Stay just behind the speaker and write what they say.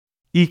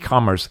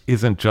E-commerce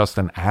isn't just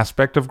an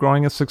aspect of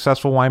growing a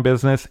successful wine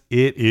business,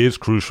 it is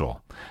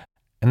crucial.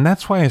 And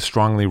that's why I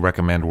strongly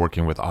recommend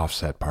working with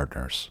Offset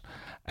Partners.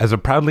 As a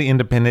proudly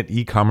independent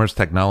e-commerce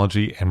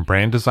technology and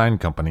brand design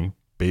company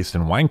based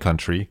in wine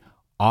country,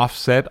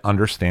 Offset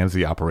understands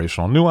the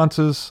operational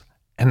nuances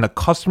and the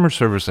customer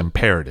service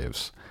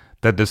imperatives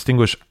that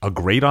distinguish a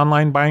great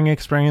online buying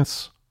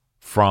experience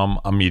from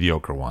a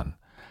mediocre one.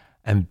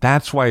 And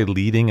that's why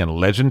leading and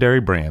legendary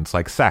brands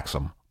like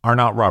Saxum,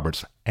 Arnott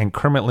Roberts, and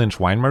Kermit Lynch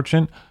Wine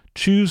Merchant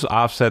choose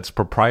Offset's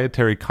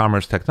proprietary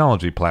commerce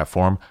technology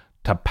platform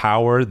to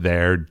power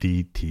their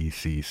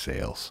DTC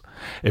sales.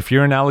 If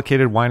you're an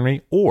allocated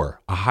winery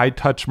or a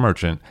high-touch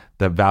merchant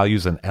that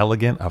values an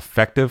elegant,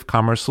 effective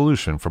commerce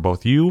solution for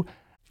both you,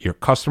 your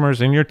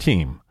customers, and your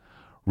team,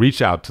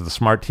 reach out to the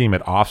smart team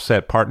at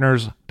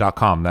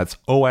offsetpartners.com. That's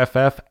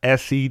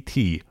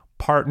OFFSET,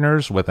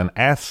 partners with an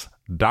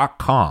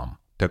S.com,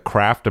 to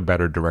craft a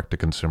better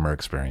direct-to-consumer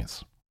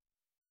experience.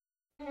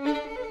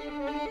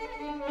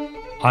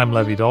 I'm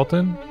Levi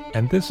Dalton,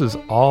 and this is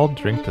All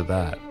Drink to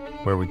That,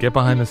 where we get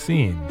behind the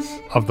scenes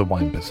of the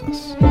wine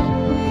business.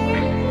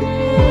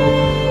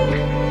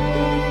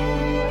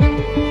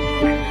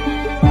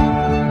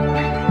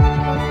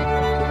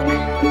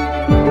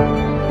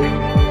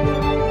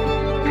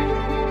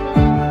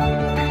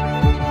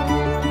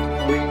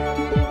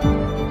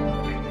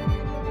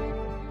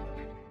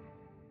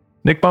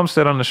 Nick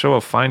Bumstead on the show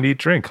of Find, Eat,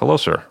 Drink. Hello,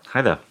 sir.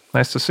 Hi there.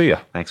 Nice to see you.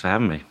 Thanks for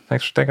having me.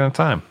 Thanks for taking the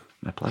time.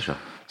 My pleasure.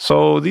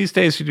 So these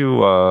days you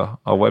do a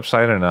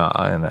website and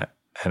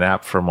an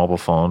app for mobile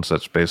phones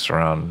that's based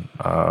around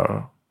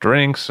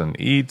drinks and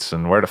eats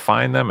and where to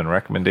find them and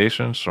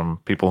recommendations from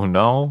people who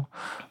know.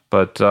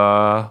 But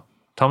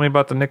tell me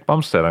about the Nick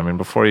Bumstead. I mean,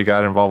 before you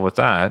got involved with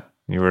that,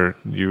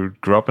 you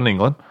grew up in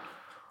England.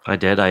 I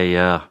did.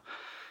 I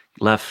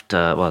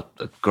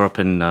grew up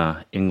in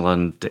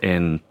England,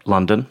 in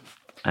London,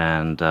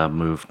 and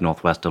moved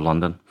northwest of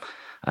London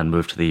and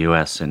moved to the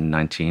U.S. in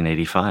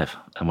 1985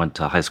 and went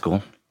to high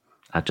school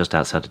just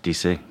outside of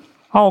D.C.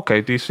 Oh,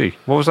 okay, D.C.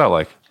 What was that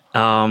like?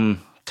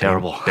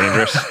 Terrible.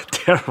 Dangerous?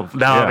 Terrible.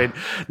 No, yeah. I mean,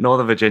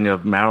 Northern Virginia,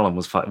 Maryland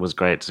was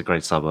great. It's a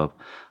great suburb.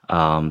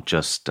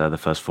 Just the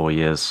first 4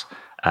 years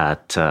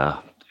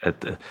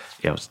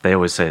they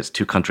always say it's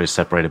two countries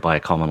separated by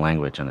a common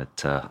language, and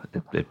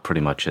it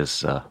pretty much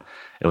is.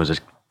 It was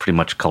pretty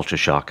much culture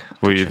shock.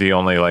 Were you the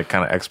only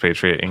kind of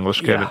expatriate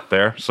English kid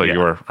there? So you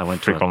were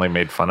frequently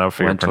made fun of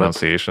for your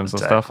pronunciations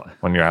and stuff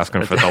when you're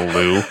asking for the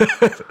loo?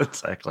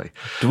 Exactly.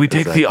 Do we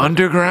take the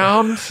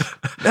underground?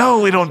 No,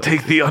 we don't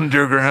take the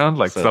underground.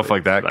 Stuff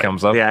like that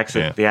comes up.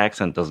 The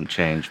accent doesn't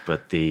change,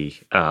 but the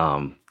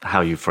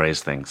how you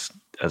phrase things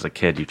as a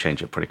kid, you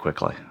change it pretty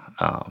quickly.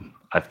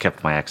 I've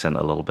kept my accent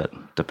a little bit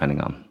depending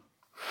on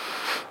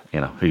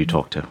who you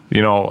talk to.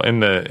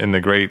 In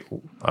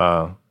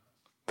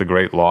the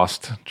great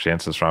Lost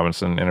Jancis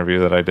Robinson interview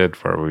that I did,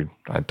 where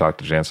I talked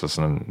to Jancis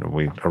and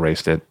we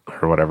erased it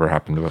or whatever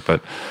happened to it.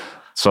 But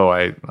so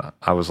I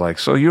was like,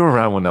 so you were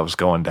around when that was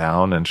going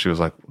down? And she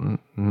was like,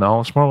 no,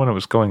 it's more when it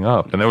was going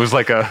up. And it was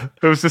it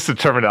was just a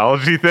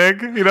terminology thing,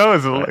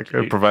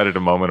 it provided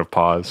a moment of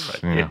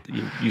pause. Right.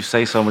 You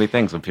say so many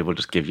things and people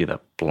just give you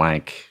that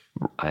blank.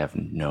 I have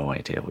no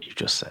idea what you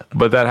just said.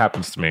 But that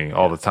happens to me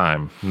all the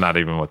time, not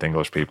even with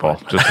English people,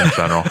 just in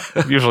general.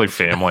 Usually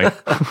family.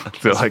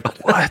 They're like,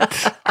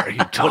 what are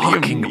you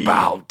talking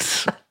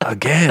about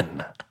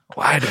again?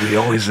 Why do we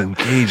always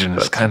engage in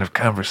this kind of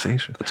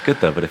conversation? That's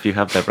good, though. But if you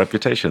have that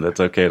reputation, that's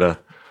okay to...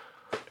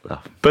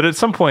 But at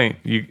some point,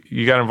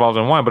 you got involved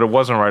in wine, but it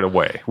wasn't right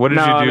away. What did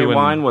you do? I mean,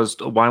 wine was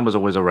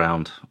always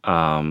around.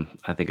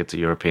 I think it's a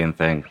European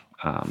thing.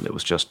 It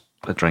was just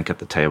a drink at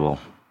the table.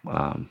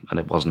 And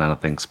it wasn't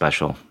anything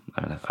special.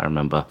 I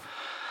remember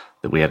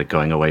that we had a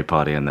going away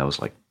party and there was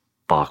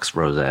box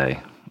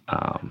rosé,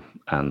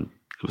 and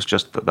it was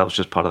just that was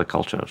just part of the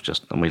culture.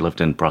 And we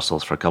lived in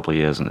Brussels for a couple of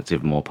years, and it's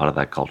even more part of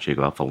that culture. You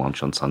go out for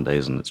lunch on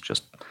Sundays, and it's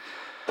just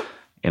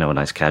a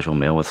nice casual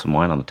meal with some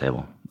wine on the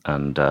table.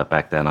 And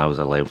back then,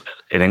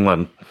 in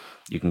England.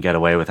 You can get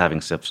away with having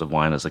sips of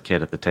wine as a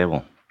kid at the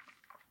table.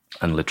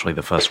 And literally,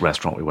 the first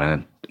restaurant we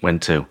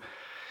went to,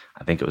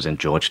 I think it was in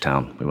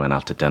Georgetown. We went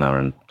out to dinner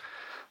and.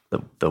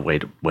 The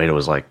waiter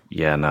was like,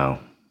 yeah, no.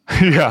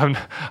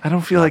 Yeah, I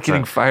don't feel like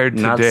getting fired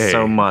today. Not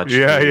so much.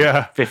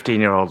 Yeah.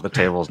 15-year-old at the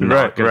table is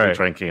not going to be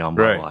drinking on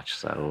my watch.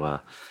 So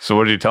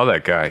what did you tell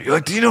that guy? You're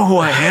like, do you know who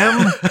I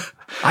am?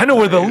 I know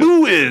where the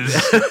loo is.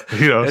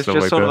 It's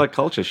just sort of a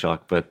culture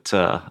shock. But,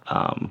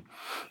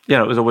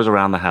 it was always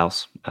around the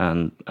house.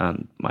 And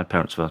my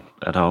parents were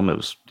at home. It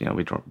was,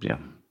 we drunk. Yeah,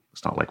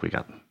 it's not like we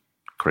got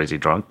crazy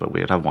drunk, but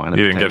we'd have wine at the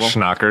table. You didn't get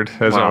schnockered,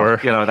 as it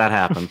were? That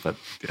happened, but...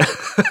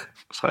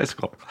 high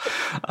school,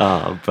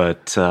 and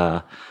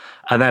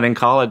then in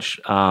college,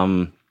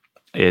 I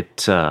went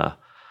to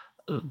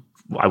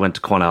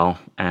Cornell,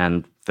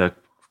 and the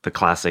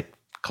classic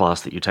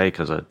class that you take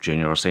as a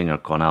junior or senior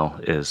at Cornell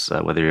is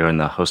whether you're in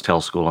the hostel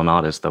school or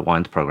not, is the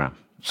wines program.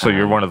 So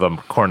you're one of the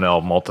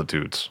Cornell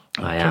multitudes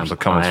in terms of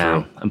coming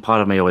through. And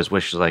part of me always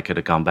wishes I could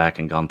have gone back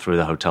and gone through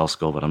the hotel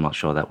school, but I'm not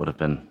sure that would have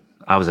been.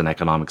 I was an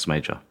economics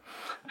major,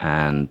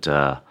 and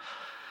so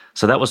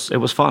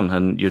it was fun.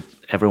 And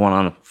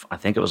everyone I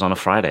think it was on a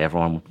Friday,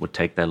 everyone would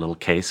take their little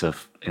case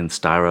in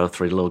styro,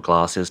 3 little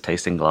glasses,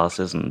 tasting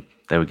glasses, and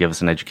they would give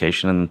us an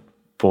education and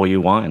pour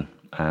you wine.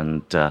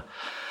 And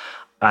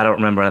I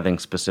don't remember anything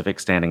specific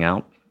standing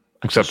out.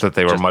 Except that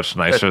they were much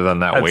nicer than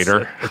that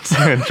waiter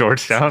in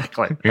Georgetown.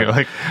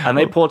 And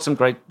they poured some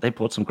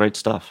great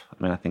stuff. I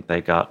mean, I think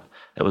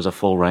it was a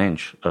full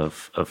range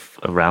of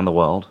around the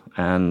world,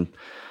 and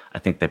I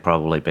think they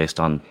probably, based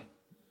on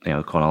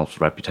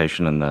Cornell's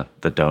reputation and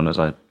the donors,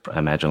 I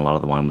imagine a lot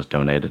of the wine was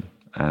donated.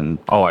 And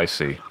I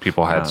see.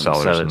 People had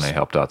cellars and they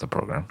helped out the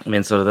program. I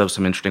mean, so there was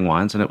some interesting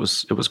wines, and it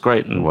was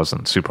great. And it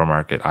wasn't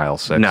supermarket aisle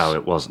 6. No,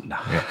 it wasn't. No.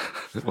 Yeah.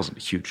 It wasn't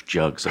huge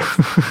jugs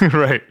of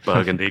right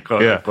Burgundy.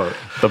 Yeah.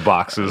 The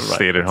boxes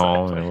stayed at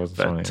home.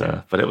 Exactly. It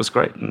wasn't but it was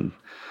great, and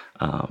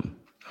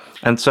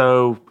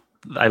so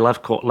I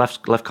left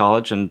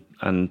college, and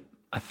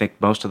I think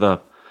most of the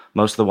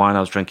wine I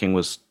was drinking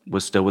was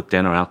still with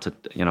dinner out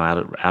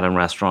in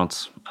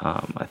restaurants.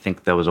 I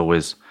think there was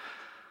always.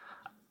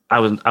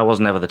 I was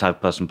never the type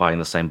of person buying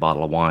the same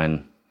bottle of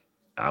wine.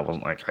 I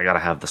wasn't like, I got to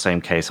have the same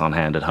case on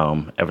hand at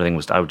home. I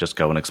would just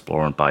go and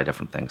explore and buy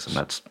different things, and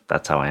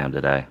that's how I am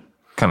today.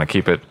 Kind of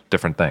keep it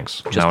different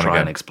things. Just try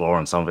and explore,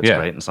 and some of it's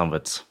great, and some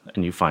of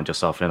and you find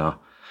yourself in a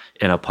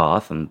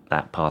path, and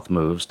that path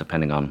moves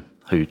depending on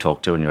who you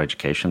talk to and your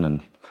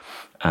education,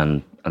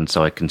 and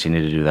so I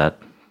continue to do that.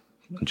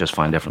 Just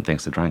find different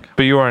things to drink.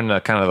 But you were in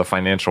kind of the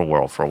financial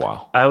world for a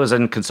while. I was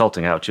in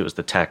consulting. Actually, it was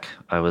the tech.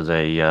 I was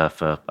I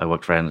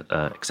worked for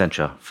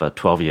Accenture for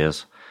 12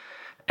 years,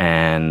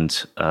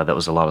 and that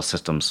was a lot of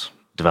systems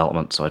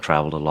development. So I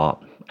traveled a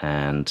lot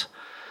and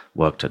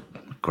worked at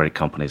great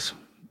companies.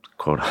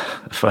 Quote,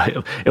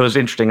 it was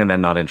interesting and then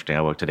not interesting.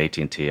 I worked at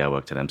AT&T. I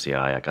worked at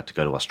MCI. I got to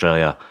go to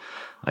Australia.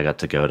 I got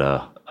to go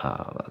to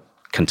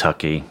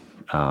Kentucky.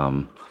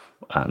 And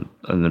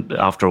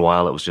after a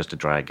while, it was just a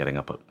drag getting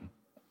up at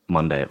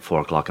Monday at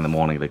 4:00 in the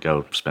morning to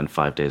go spend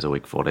 5 days a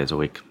week, 4 days a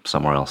week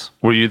somewhere else.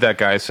 Were you that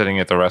guy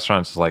sitting at the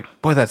restaurants like,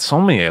 boy, that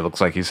sommelier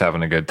looks like he's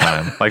having a good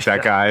time? Like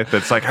that guy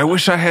that's like, I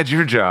wish I had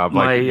your job.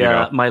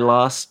 My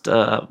last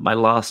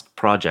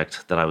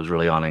project that I was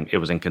really on, it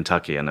was in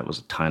Kentucky, and it was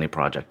a tiny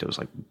project. It was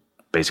like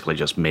basically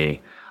just me.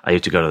 I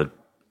used to go to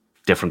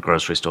different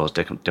grocery stores,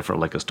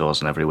 different liquor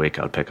stores, and every week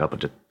I would pick up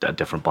a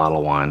different bottle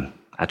of wine.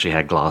 I actually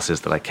had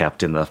glasses that I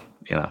kept in the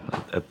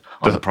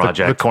on the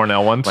project, the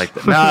Cornell ones, like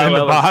in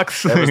the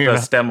box. It was the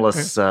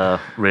stemless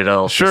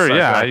Riedel. Sure,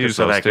 yeah, I use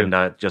those too.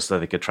 Just so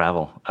they could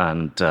travel.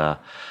 And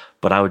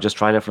but I would just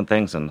try different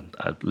things. And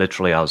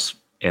literally, I was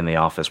in the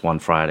office one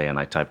Friday, and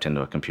I typed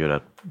into a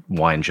computer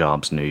 "wine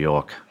jobs New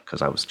York"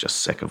 because I was just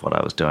sick of what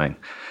I was doing.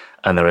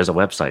 And there is a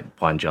website,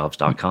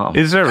 winejobs.com.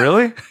 Is there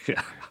really?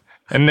 Yeah.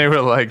 And they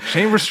were like,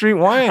 Chamber Street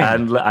Wine.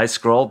 And I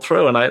scrolled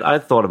through, and I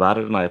thought about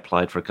it, and I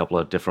applied for a couple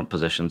of different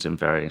positions in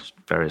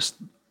various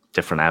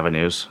different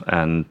avenues,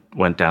 and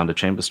went down to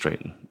Chamber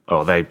Street.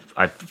 I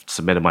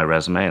submitted my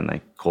resume, and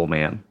they called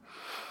me in.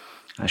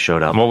 I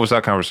showed up. What was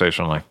that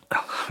conversation like?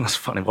 It was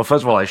funny. Well,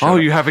 first of all, I showed up. Oh,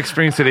 you have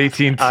experience at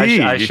AT&T.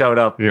 I showed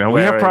up. We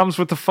have problems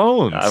with the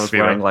phones. I was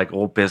wearing like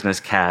all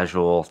business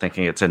casual,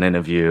 thinking it's an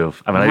interview.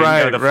 I mean, I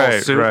didn't go the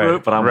full suit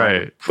route, but I'm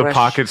like the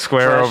pocket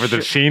square over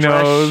the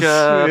chinos,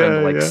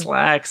 and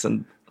slacks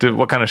and.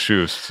 What kind of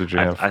shoes did you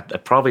have? I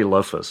probably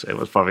loafers. It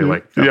was probably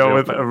like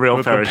a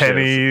real pair of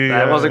penny, shoes.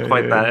 It wasn't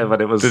quite that, but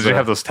it was. Did you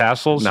have those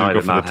tassels? No, I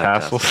did not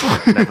have tassels.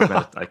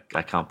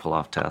 I can't pull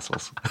off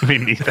tassels. Me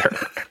neither.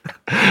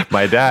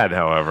 My dad,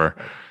 however,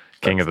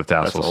 king of the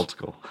tassels. That's old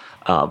school.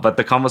 But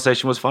the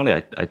conversation was funny.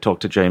 I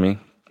talked to Jamie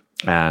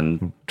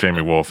and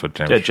Jamie Wolf at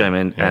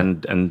Jamie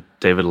and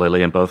David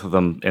Lilly, and both of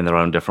them in their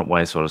own different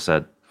way sort of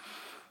said,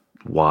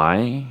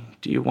 "Why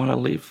do you want to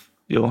leave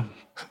your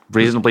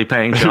reasonably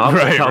paying job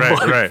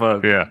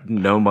for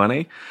no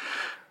money?"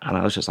 And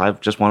I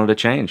just wanted to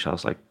change. I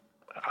was like,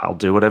 I'll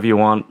do whatever you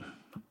want.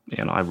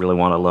 I really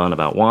want to learn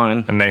about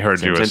wine. And they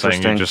heard you were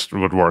saying you just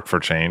would work for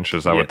change.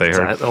 Is that what they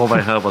heard? All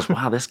they heard was,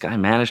 wow, this guy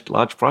managed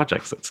large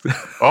projects.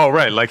 Oh,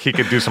 right. Like he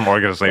could do some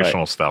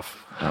organizational stuff.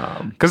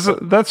 Because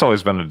that's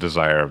always been a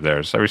desire of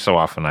theirs. Every so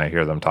often I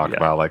hear them talk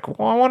about like,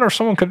 well, I wonder if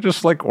someone could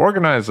just like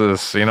organize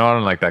this,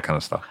 and like that kind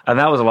of stuff. And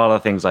that was a lot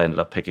of things I ended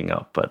up picking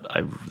up.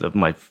 But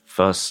my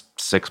first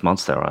 6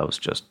 months there,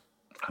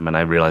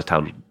 I realized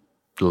how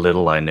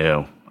little I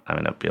knew.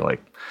 It'd be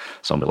like,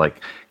 someone would be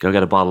like, go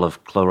get a bottle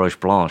of Clos Roche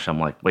Blanche. I'm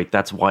like, wait,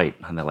 that's white.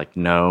 And they're like,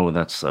 no,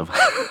 that's...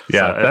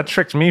 that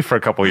tricked me for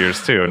a couple of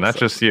years too, not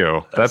just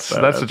you. That's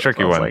a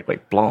tricky one. Like,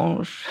 wait,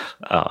 Blanche?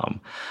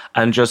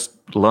 And just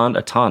learned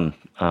a ton.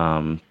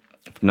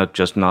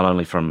 Not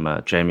only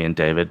from Jamie and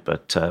David,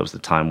 but it was the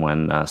time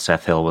when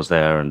Seth Hill was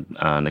there, and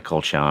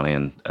Nicole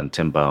Ciani and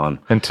Tim Bowen.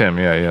 And Tim,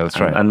 that's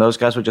right. And those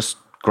guys were just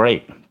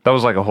great. That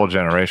was like a whole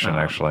generation,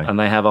 actually. And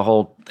they have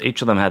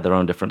each of them had their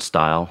own different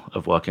style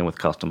of working with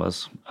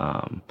customers.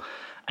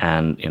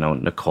 And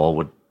Nicole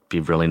would be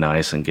really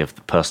nice and give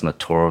the person a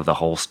tour of the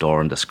whole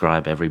store and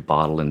describe every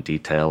bottle in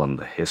detail and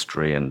the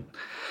history. And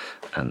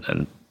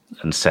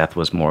Seth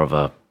was more of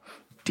a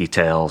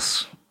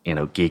details,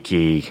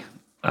 geeky,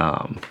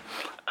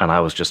 and I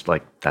was just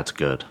like, that's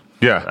good.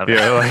 Yeah,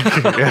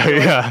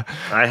 yeah.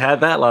 I had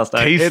that last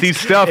night. Tasty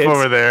stuff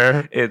over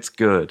there. It's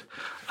good,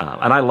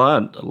 and I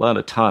learned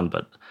a ton.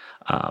 But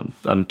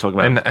I'm talking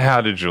about. And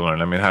how did you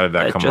learn? I mean, how did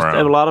that come around?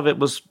 A lot of it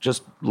was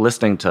just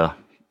listening to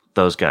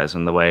those guys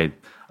and the way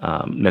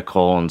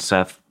Nicole and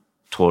Seth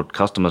toured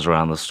customers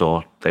around the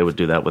store. They would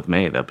do that with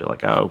me. They'd be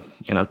like, "Oh,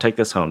 take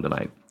this home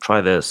tonight.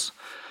 Try this."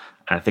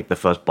 And I think the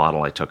first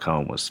bottle I took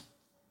home was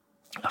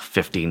a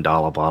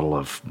 $15 bottle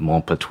of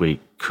Montpertuis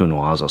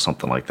Cunoise or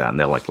something like that. And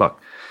they're like, "Look,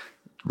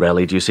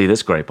 rarely do you see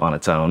this grape on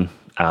its own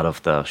out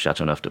of the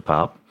Chateauneuf du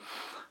Pape.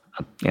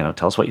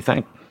 Tell us what you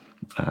think."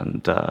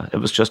 And it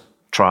was just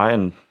try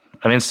and,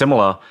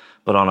 similar,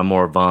 but on a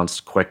more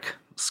advanced, quick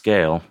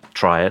scale.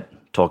 Try it,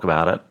 talk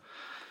about it,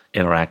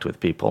 interact with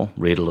people,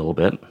 read a little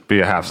bit. Be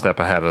a half step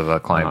ahead of the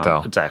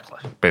clientele. Exactly.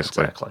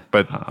 Basically. Exactly.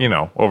 But,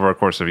 over a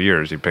course of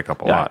years, you pick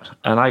up a lot.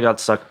 And I got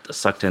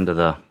sucked into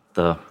the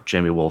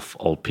Jamie Wolfe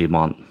Old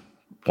Piedmont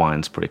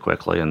wines pretty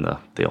quickly and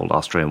the old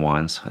Austrian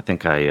wines. I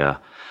think I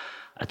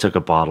took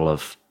a bottle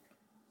of,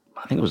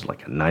 I think it was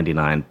like a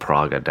 99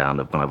 Praga down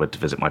to when I went to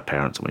visit my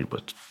parents, and we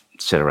would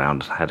sit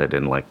around, had it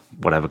in like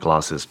whatever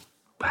glasses,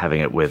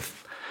 having it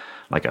with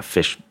like a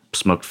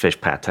smoked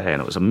fish pate,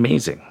 and it was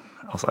amazing.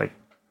 I was like,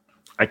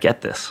 I get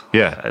this.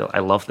 Yeah. I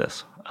love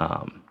this.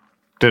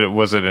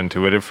 Was it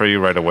intuitive for you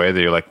right away that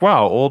you're like,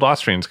 wow, Old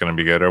Austrian's going to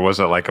be good, or was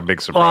it like a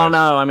big surprise? Well,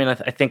 no,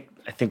 I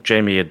think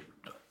Jamie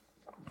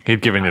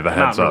he'd given you the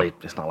heads up. Really,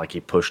 it's not like he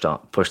pushed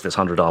this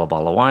 $100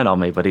 bottle of wine on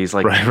me, but he's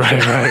like,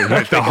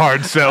 right. The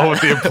hard sell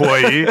with the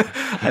employee.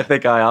 I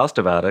think I asked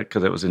about it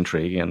because it was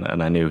intriguing,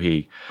 and I knew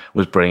he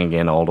was bringing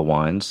in older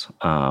wines.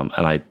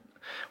 And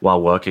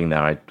while working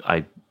there,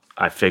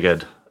 I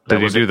figured.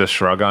 Did he do the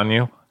shrug on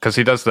you? Because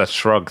he does that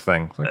shrug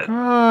thing. Like,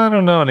 I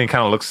don't know, and he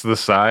kind of looks to the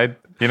side.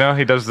 He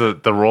does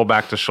the roll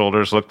back to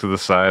shoulders, look to the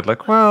side,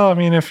 like, well,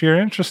 if you're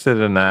interested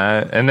in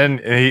that. And then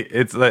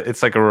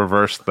it's like a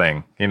reverse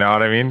thing. You know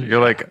what I mean?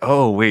 You're like,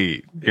 oh,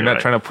 wait, you're not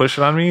trying to push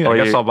it on me? I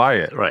guess I'll buy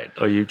it. Right.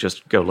 Or you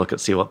just go look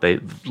and see what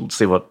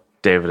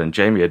David and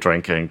Jamie are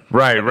drinking.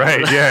 Right.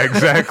 Yeah,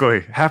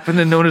 exactly. Happen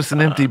to notice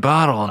an empty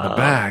bottle on the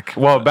back.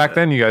 Well, back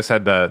then you guys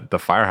had the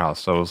firehouse,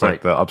 so it was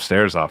like the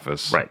upstairs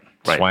office. Right.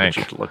 Swank.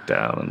 You could look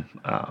down.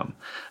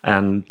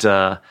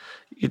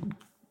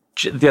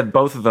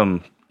 Both of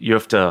them,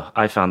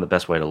 I found the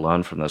best way to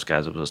learn from those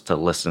guys was to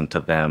listen to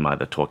them,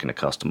 either talking to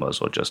customers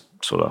or just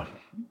sort of,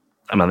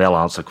 they'll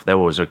answer, they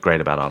always are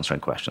great about answering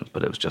questions,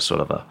 but it was just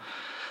sort of a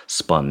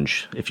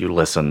sponge. If you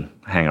listen,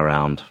 hang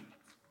around,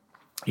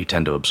 you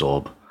tend to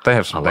absorb. They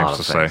have some things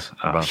to say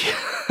about,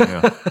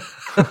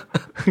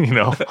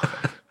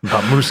 about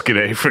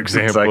Muscadet, for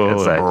example.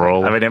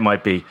 Exactly. It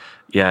might be,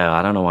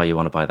 I don't know why you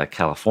want to buy that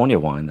California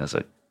wine. There's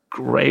a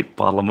great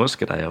bottle of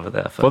Muscadet over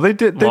there. Well, they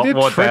did trick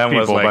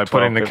people by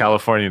putting the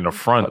California in the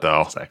front,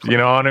 though. Exactly. You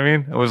know what I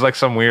mean? It was like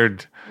some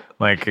weird,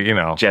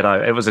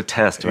 Jedi. It was a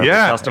test. Yeah,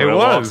 the customer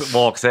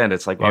walks in.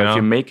 It's like, well, if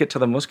you make it to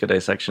the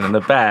Muscadet section in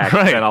the back,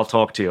 then I'll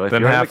talk to you. If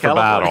then you're half the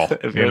battle.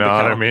 You know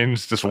what I mean?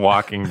 It's just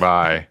walking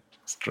by.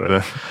 It's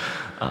true.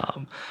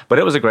 But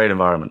it was a great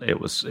environment.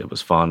 It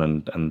was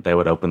fun, and they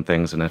would open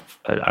things. And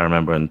I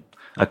remember in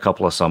a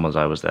couple of summers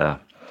I was there,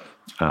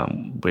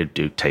 we'd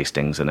do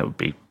tastings, and it would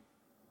be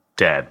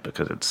dead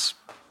because it's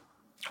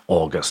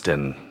August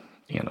in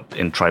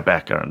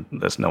Tribeca, and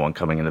there's no one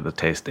coming into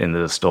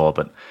the store.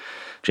 But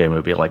Jamie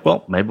would be like,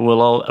 "Well, maybe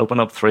we'll all open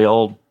up 3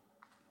 old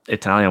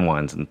Italian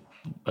wines, and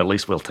at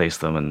least we'll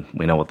taste them, and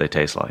we know what they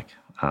taste like."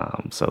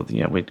 So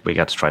we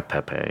got to try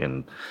Pepe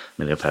and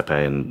Emilio Pepe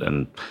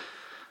and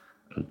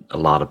a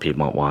lot of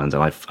Piedmont wines,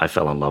 and I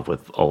fell in love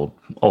with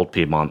old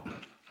Piedmont.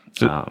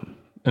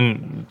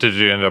 And did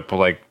you end up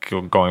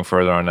going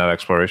further on that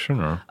exploration,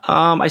 or?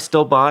 I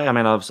still buy.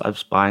 I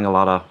was buying a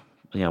lot of.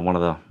 One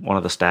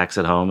of the stacks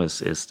at home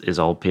is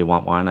old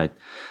Piedmont wine. I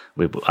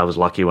was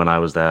lucky when I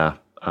was there.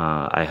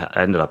 I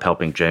ended up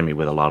helping Jamie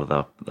with a lot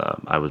of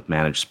I would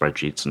manage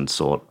spreadsheets and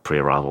sort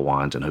pre-arrival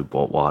wines and who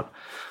bought what,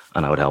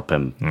 and I would help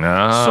him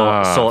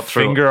sort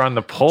through, finger on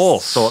the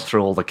pulse, sort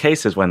through all the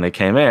cases when they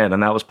came in,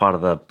 and that was part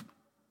of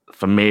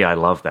for me, I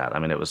love that.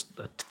 It was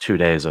 2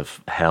 days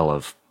of hell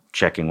of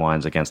checking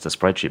wines against a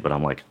spreadsheet, but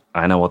I'm like,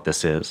 I know what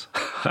this is.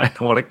 I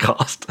know what it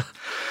cost.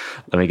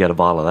 Let me get a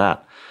bottle of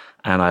that.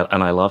 And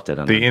I loved it.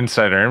 And the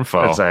insider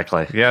info.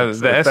 Exactly. Yeah,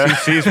 the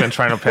SEC's been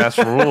trying to pass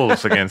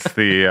rules against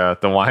the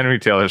wine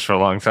retailers for a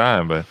long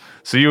time, but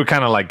so you would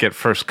kind of get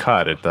first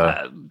cut at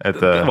the.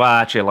 Well,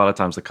 actually, a lot of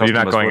times the customers.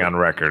 You're not going on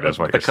record, is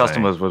what you're saying. The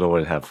customers would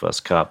always have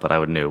first cut, but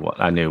I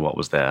knew what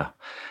was there,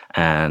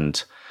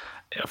 and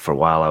for a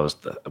while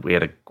we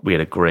had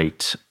a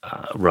great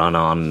run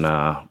on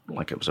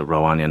it was a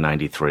Roagna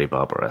 93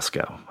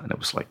 Barbaresco, and it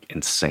was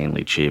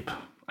insanely cheap.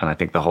 And I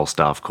think the whole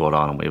staff caught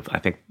on, and I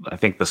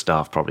think the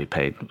staff probably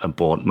paid and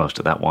bought most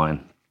of that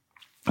wine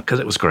because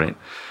it was great.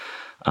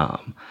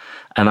 And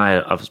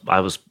I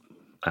was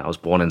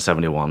born in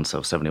 '71,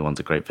 so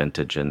 '71's a great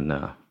vintage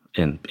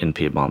in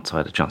Piedmont. So I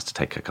had a chance to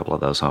take a couple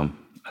of those home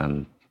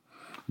and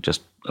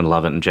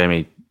love it. And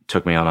Jamie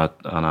took me on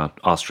a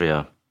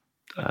Austria,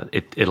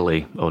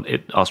 Italy, or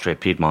Austria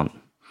Piedmont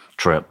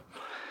trip,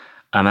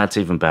 and that's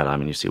even better. I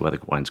mean, you see where the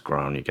wine's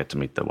grown, you get to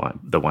meet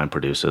the wine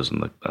producers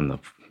and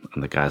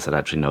the guys that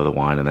actually know the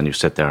wine, and then you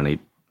sit there and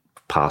eat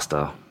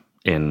pasta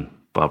in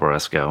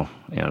Barbaresco,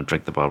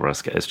 drink the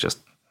Barbaresco. It's just,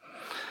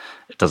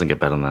 it doesn't get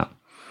better than that.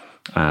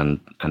 And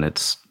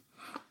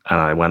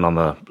I went on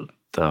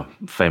the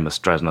famous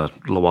Dresdner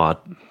Loire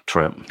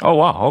trip. Oh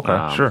wow,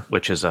 okay, sure.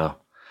 Which is a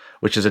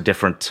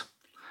different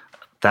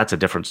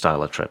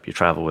style of trip. You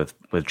travel with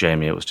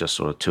Jamie. It was just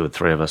sort of 2 or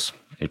 3 of us.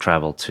 You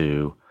travel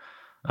to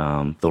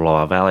the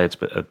Loire Valley. It's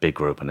a big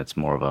group, and it's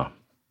more of a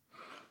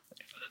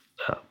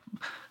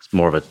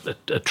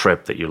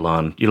trip that you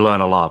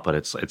learn a lot, but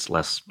it's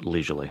less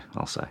leisurely,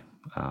 I'll say.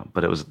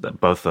 But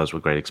both of those were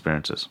great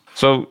experiences.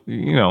 So,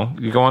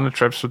 you go on the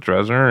trips with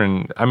Dresdner,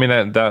 and I mean,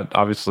 that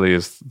obviously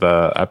is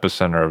the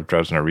epicenter of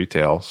Dresdner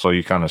retail. So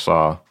you kind of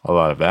saw a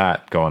lot of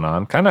that going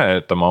on, kind of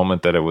at the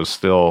moment that it was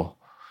still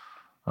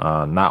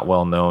not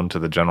well known to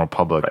the general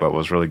public, but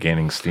was really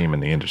gaining steam in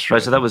the industry.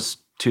 Right, so that was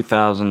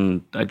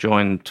 2000. I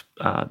joined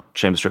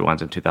Chambers Street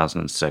Wines in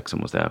 2006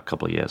 and was there a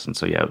couple of years. And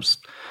so, yeah, it was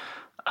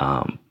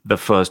the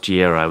first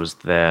year I was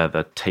there,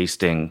 the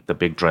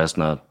big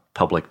Dresdner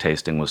public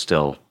tasting was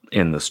still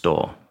in the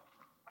store.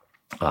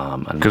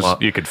 Because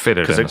you could fit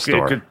it in the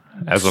store.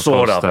 As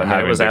sort opposed of, to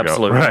having it was to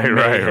absolutely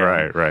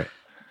go. Right.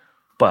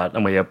 But,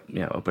 and we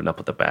opened up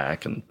at the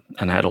back and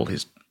had all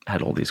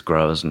these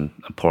growers and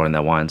pouring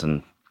their wines.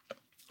 And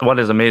what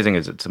is amazing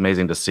is it's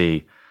amazing to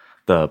see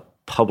the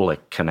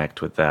public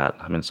connect with that.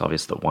 I mean, it's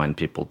obvious that wine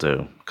people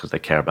do because they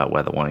care about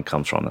where the wine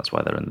comes from. That's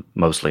why they're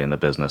mostly in the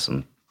business,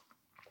 and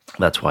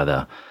that's why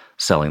they're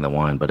selling the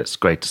wine. But it's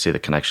great to see the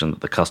connection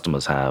that the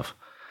customers have.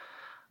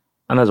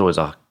 And there's always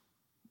a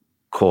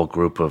core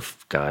group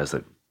of guys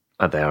that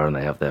are there and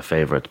they have their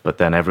favorite, but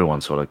then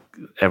everyone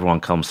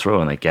comes through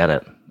and they get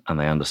it and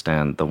they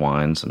understand the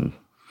wines, and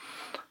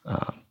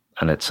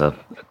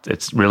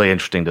it's really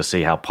interesting to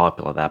see how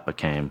popular that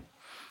became.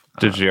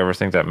 Did you ever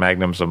think that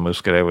Magnums of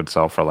Muscadet would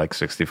sell for like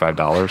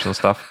 $65 and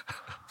stuff?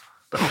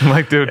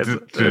 Like, dude,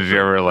 did you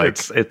ever like?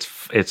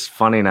 It's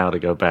funny now to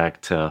go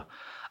back to.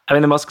 I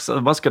mean, the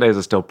Muscadets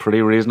are still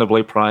pretty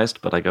reasonably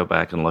priced, but I go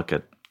back and look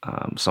at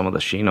some of the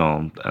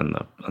Chinon and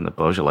the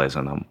Beaujolais,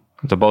 and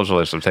the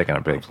Beaujolais have taken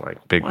a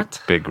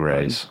big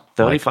raise.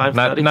 35,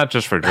 not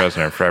just for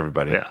Dresdner, for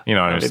everybody.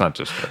 Yeah. It's not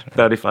just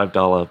Dresdner.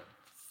 $35.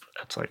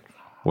 That's like.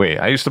 Wait,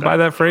 I used to buy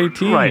that for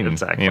 18. Right,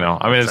 exactly.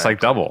 It's like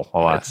double a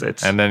lot.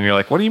 And then you're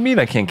like, what do you mean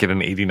I can't get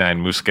an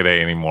 89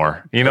 Muscadet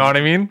anymore? You know what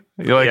I mean?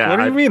 You're like, what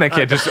do you mean I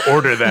can't just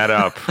order that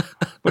up?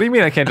 What do you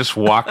mean I can't just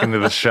walk into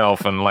the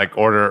shelf and like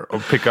order or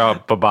pick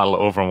up a bottle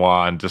of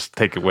Overnois and just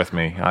take it with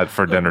me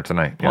for dinner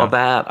tonight? Well,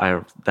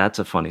 that's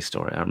a funny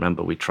story. I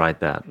remember we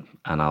tried that,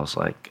 and I was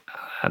like,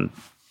 and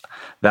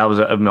that was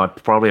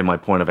probably my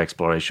point of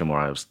exploration where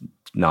I was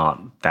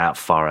not that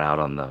far out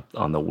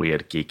on the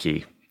weird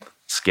geeky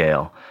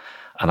scale.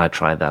 And I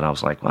tried that. I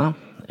was like, well,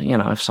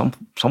 if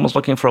someone's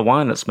looking for a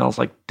wine that smells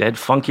like dead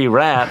funky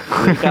rat,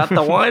 we've got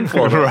the wine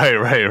for them.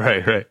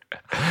 Right.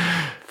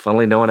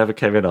 Funnily, no one ever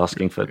came in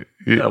asking for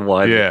a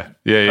wine.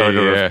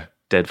 Yeah.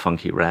 Dead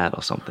funky rat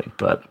or something.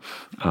 But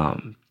I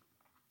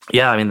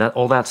mean,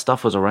 all that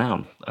stuff was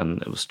around, and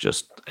it was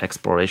just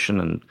exploration.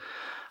 And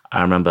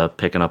I remember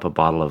picking up a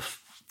bottle of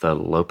the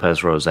Lopez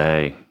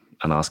Rosé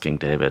and asking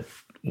David,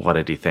 what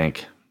did he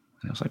think?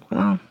 And I was like,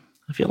 well,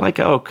 if you like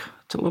oak,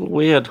 it's a little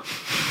weird.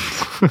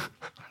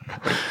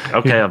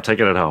 Okay, I'm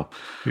taking it home.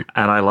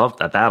 And I loved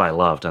that. That I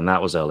loved. And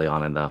that was early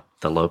on in the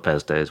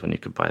Lopez days when you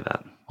could buy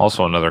that.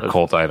 Also another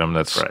cult item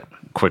that's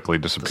quickly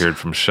disappeared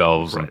from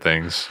shelves and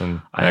things,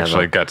 and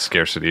actually got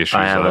scarcity issues.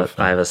 I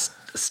have a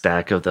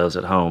stack of those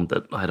at home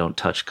that I don't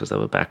touch because they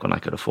were back when I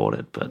could afford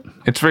it. But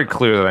it's very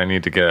clear that I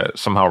need to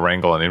somehow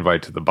wrangle an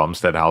invite to the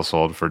Bumstead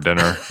household for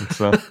dinner.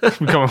 So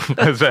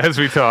as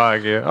we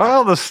talk,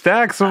 oh, the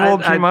stacks of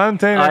old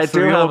Piemonte. I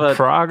do have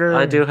Prager.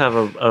 I do have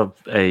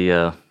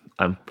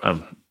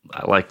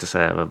I like to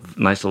say I have a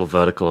nice little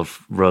vertical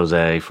of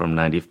rosé from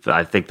 90.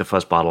 I think the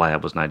first bottle I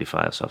had was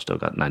 95, so I've still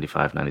got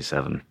 95,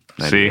 97,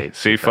 98.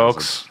 See,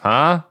 folks,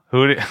 huh?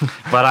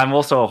 But I'm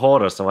also a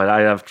hoarder, so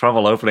I have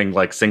trouble opening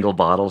like single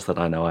bottles that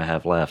I know I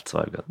have left. So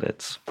I've got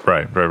it's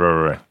right.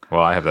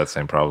 Well, I have that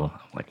same problem.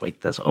 I'm like,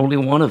 wait, there's only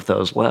one of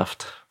those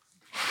left.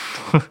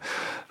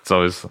 It's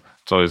always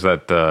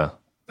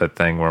that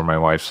thing where my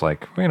wife's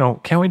like,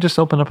 can't we just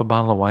open up a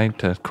bottle of wine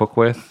to cook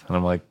with? And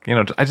I'm like,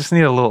 I just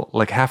need a little,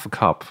 like half a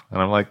cup.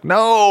 And I'm like,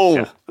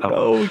 no,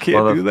 we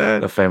can't do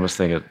that. The famous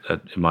thing in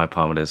my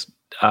apartment is,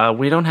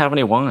 we don't have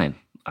any wine.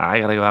 I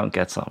got to go out and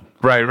get some.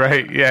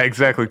 Right. Yeah,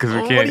 exactly. Because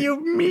we can't what do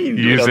you mean?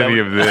 use any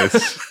of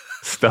this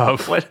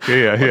stuff. What's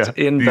These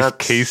in that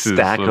cases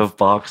stack of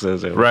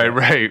boxes.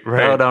 Right.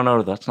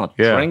 No, that's not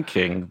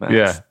drinking.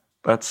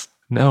 That's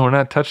no, we're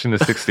not touching the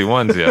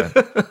 61s yet.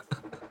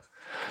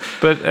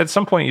 But at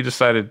some point you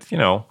decided,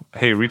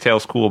 hey,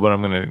 retail's cool, but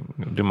I'm going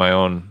to do my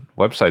own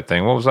website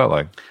thing. What was that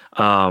like?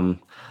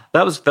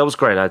 That was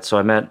great. So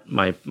I met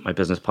my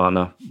business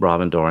partner,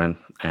 Robin Dorian,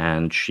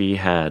 and she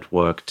had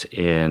worked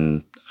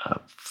in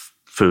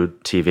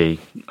food TV.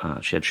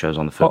 She had shows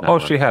on the Food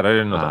Network. Oh, she had. I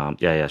didn't know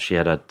that. Yeah. She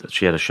had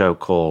a show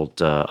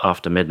called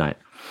After Midnight,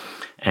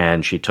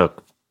 and she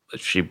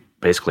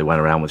basically went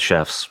around with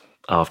chefs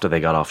after they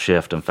got off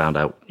shift and found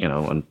out,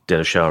 and did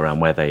a show around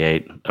where they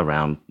ate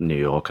around New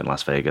York and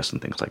Las Vegas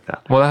and things like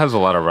that. Well, that has a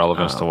lot of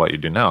relevance to what you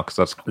do now, because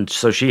that's.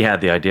 So she had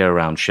the idea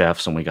around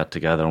chefs, and we got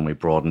together and we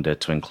broadened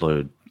it to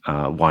include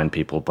wine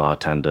people,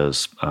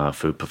 bartenders,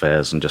 food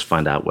purveyors, and just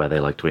find out where they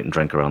like to eat and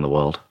drink around the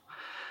world.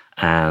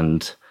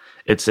 And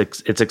it's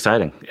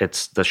exciting.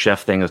 The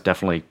chef thing has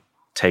definitely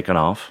taken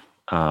off,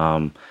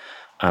 and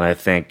I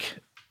think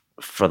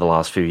for the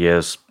last few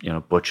years,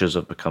 butchers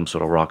have become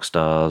sort of rock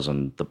stars,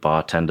 and the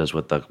bartenders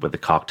with the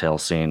cocktail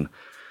scene.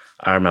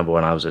 I remember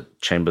when I was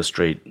at Chambers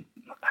Street,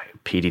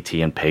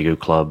 PDT and Pegu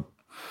Club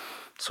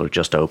sort of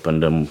just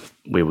opened, and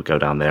we would go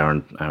down there,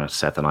 and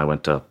Seth and I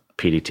went to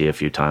PDT a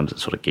few times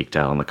and sort of geeked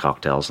out on the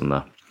cocktails and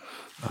the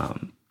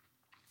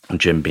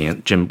Jim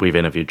Bean. We've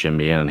interviewed Jim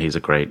Bean, and he's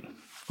a great.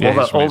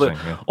 Yeah,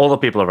 all the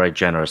people are very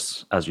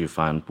generous, as you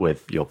find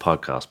with your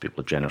podcast.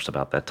 People are generous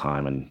about their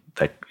time, and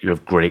you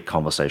have great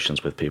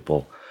conversations with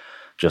people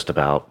just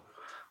about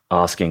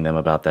asking them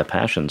about their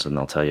passions, and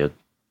they'll tell you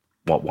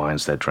what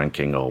wines they're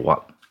drinking or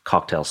what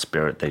cocktail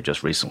spirit they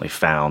just recently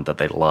found that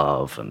they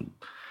love, and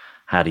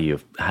how do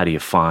you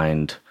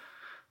find.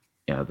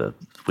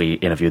 We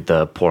interviewed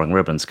the Pouring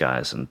Ribbons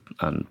guys, and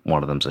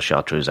one of them's a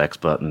chartreuse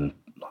expert, and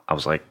I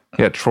was like,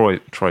 yeah, Troy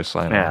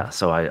Simon. Yeah,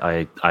 so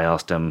I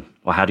asked him,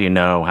 well, how do you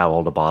know how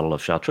old a bottle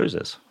of chartreuse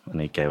is? And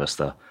he gave us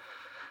the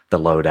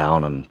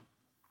lowdown, and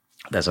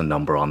there's a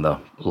number on the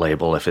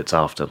label if it's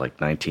after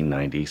like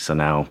 1990. So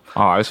now,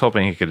 I was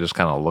hoping he could just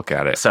kind of look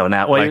at it. So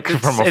now,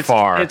 from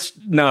afar,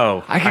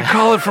 no, I can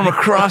call it from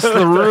across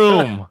the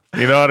room.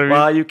 You know what I mean?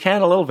 Well, you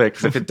can a little bit,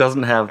 because if it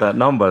doesn't have that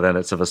number, then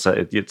it's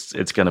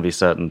going to be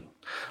certain.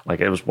 Like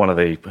it was one of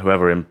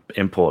whoever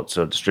imports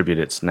or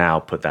distributes now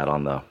put that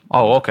on the.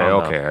 Oh, okay,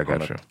 I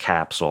got you.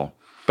 Capsule.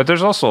 But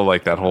there's also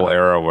like that whole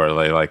era where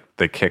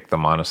they kicked the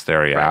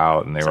monastery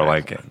out, and they were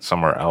like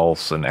somewhere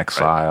else in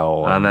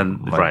exile, and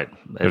then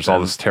there's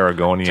all this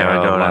Tarragonian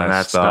and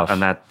that stuff,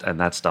 and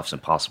that stuff's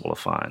impossible to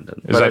find.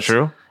 Is that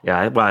true?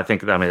 Yeah, well, I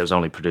think it was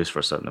only produced for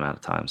a certain amount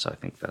of time, so I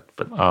think that.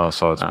 But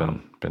so it's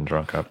been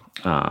drunk up.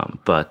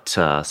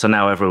 So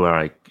now everywhere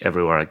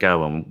I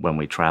go, when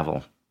we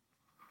travel,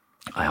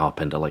 I hop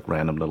into like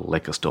random little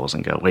liquor stores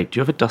and go, wait, do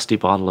you have a dusty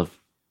bottle of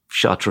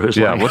chartreuse?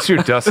 Yeah, what's your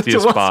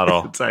dustiest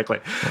bottle? Exactly.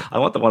 I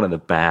want the one in the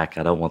back.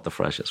 I don't want the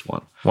freshest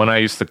one. When I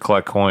used to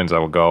collect coins, I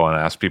would go and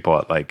ask people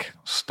at like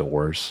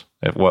stores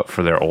what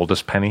for their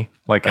oldest penny.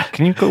 Like,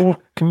 can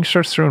you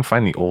search through and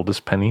find the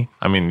oldest penny?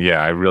 I mean,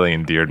 yeah, I really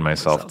endeared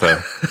myself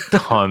to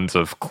tons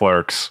of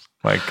clerks.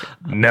 Like,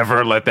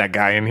 never let that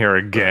guy in here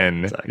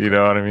again. Exactly. You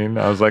know what I mean?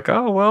 I was like,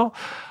 oh, well.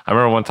 I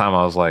remember one time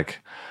I was like,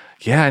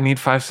 yeah, I need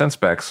 5 cents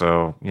back.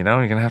 So, you're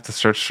going to have to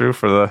search through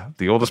for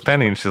the oldest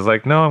penny. And she's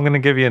like, no, I'm going to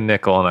give you a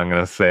nickel and I'm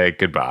going to say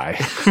goodbye.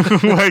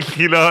 Like,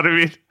 you know what I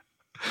mean?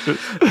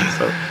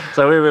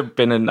 So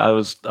I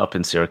was up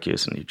in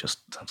Syracuse, and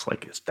I was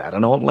like, is that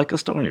an old liquor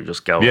store? And you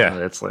just go, yeah.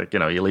 It's like,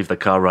 you leave the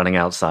car running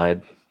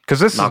outside. Because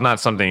this is not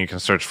something you can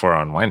search for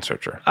on Wine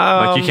Searcher.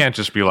 Like, you can't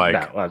just be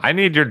like, I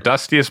need your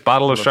dustiest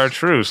bottle of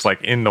chartreuse,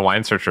 like in the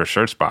Wine Searcher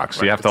search box.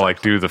 Right, you have to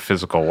like do the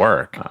physical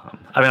work.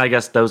 I mean, I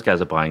guess those guys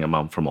are buying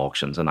them from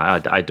auctions, and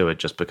I do it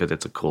just because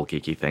it's a cool,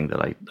 geeky thing that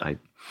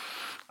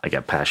I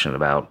get passionate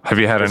about. Have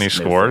you had any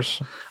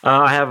scores?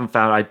 I haven't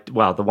found.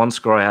 The one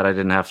score I had, I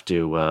didn't have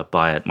to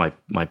buy it.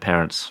 My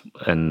parents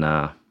in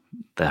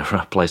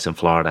their place in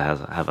Florida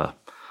have a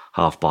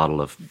half bottle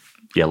of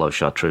yellow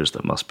chartreuse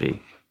that must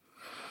be,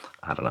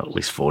 I don't know, at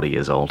least 40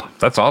 years old.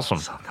 That's awesome.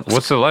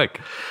 What's it like?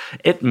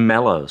 It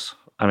mellows.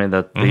 I mean,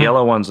 the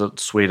yellow ones are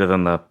sweeter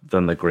than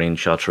the green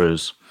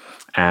chartreuse,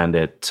 and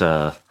there's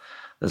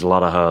a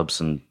lot of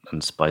herbs and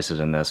spices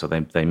in there, so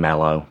they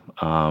mellow,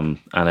 and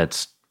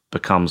it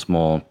becomes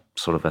more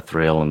sort of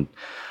ethereal. And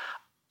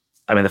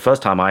I mean, the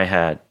first time I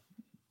had,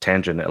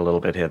 tangent a little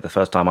bit here, the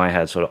first time I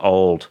had sort of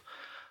old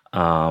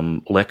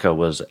liquor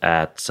was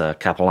at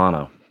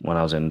Capilano when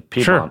I was in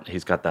Piedmont. Sure.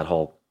 He's got that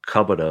whole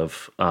cupboard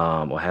of, he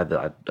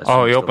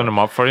opened them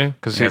up for you?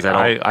 Because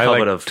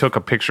I took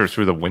a picture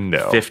through the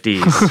window.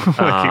 50s.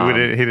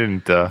 Like he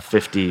didn't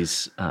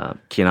 50s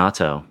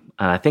Chinato.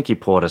 And I think he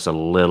poured us a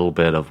little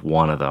bit of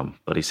one of them,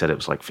 but he said it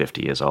was like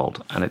 50 years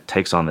old. And it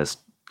takes on this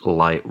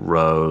light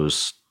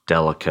rose,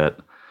 delicate.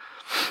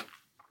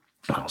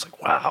 And I was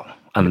like, wow.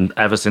 And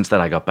ever since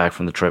then, I got back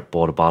from the trip,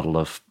 bought a bottle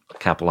of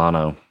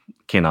Capilano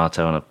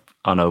Chinato and an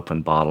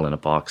unopened bottle in a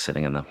box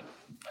sitting in the,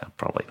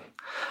 probably.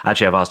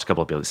 Actually, I've asked a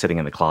couple of people sitting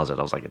in the closet.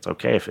 I was like, it's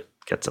okay if it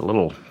gets a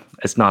little,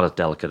 it's not as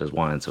delicate as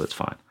wine, so it's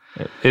fine.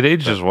 It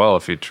ages well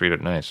if you treat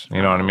it nice.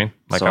 You know what I mean?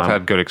 Like, so I've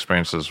had good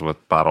experiences with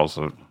bottles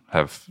that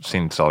have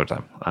seen cellar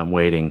time. I'm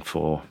waiting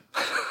for...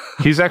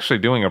 He's actually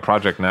doing a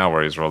project now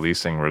where he's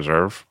releasing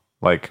reserve.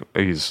 Like,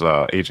 he's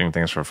aging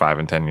things for 5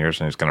 and 10 years,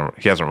 and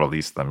he hasn't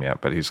released them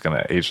yet, but he's going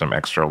to age them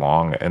extra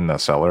long in the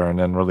cellar and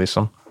then release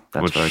them.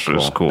 That's very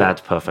cool.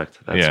 That's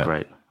perfect. That's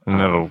great. And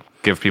it'll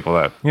give people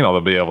that, they'll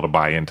be able to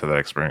buy into that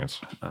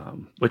experience.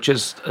 Which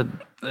is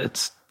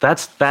that's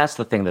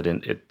the thing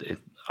that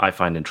I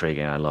find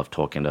intriguing. I love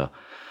talking to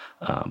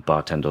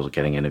bartenders,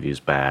 getting interviews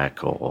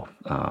back, or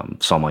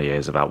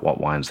sommeliers about what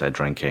wines they're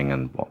drinking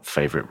and what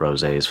favorite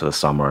rosés for the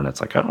summer. And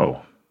it's like,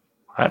 oh,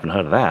 I haven't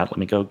heard of that. Let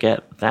me go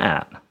get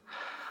that.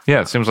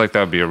 Yeah, it seems like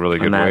that would be a really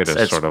good way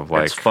to sort of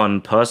like. It's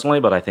fun personally,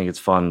 but I think it's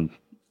fun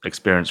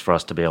experience for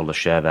us to be able to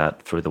share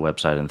that through the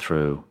website and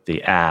through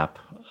the app.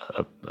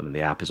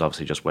 The app is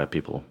obviously just where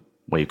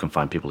you can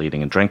find people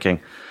eating and drinking,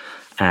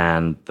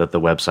 and the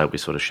website we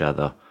sort of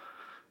share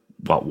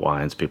what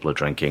wines people are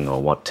drinking,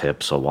 or what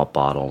tips, or what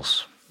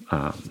bottles.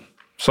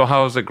 So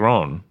how has it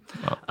grown?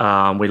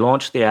 We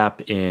launched the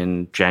app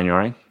in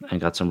January and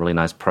got some really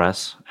nice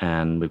press,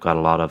 and we've got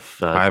a lot of.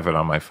 I have it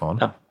on my phone.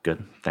 Oh,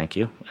 good, thank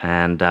you.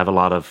 And I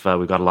have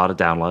we've got a lot of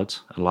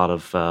downloads, a lot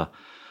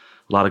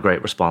of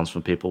great response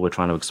from people. We're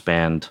trying to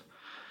expand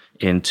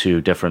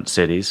into different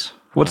cities.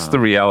 What's the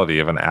reality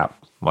of an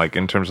app, like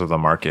in terms of the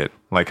market?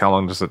 Like, how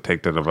long does it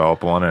take to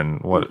develop one, and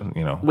what?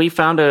 We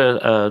found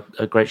a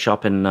great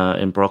shop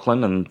in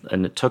Brooklyn,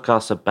 and it took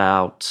us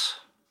about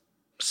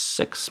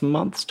 6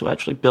 months to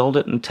actually build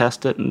it and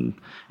test it. And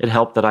it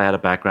helped that I had a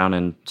background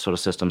in sort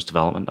of systems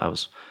development. I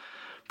was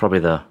probably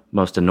the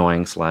most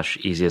annoying /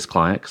 easiest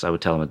client, because I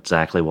would tell them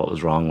exactly what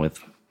was wrong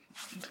with.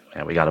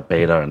 Yeah, we got a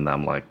beta, and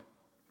I'm like,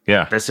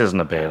 yeah, this isn't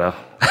a beta.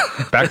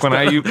 Back when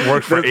I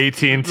worked for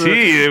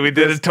AT&T, we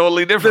did it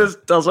totally different. This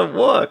doesn't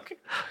work.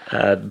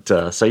 And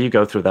so you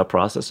go through that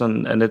process,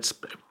 and it's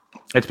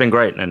been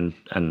great. And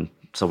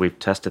so we've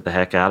tested the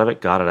heck out of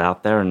it, got it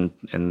out there, and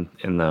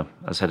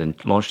as I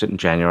said, launched it in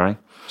January.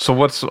 So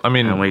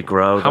and we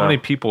grow. How many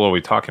people are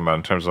we talking about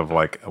in terms of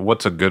like,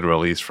 what's a good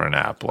release for an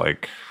app?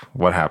 Like,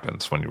 what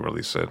happens when you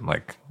release it?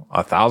 Like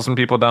 1,000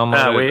 people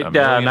download it?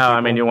 I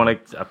mean, you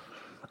want to,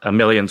 a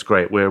million's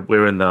great.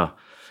 We're in the,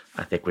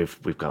 I think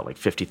we've got like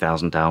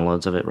 50,000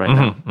 downloads of it right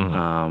now.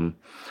 Mm-hmm.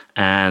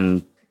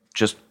 And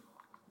just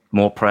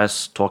more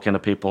press, talking to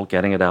people,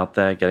 getting it out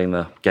there, getting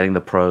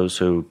the pros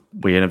who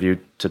we interviewed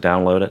to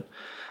download it,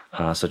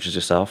 such as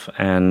yourself.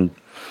 And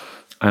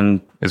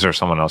is there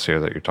someone else here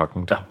that you're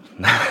talking to?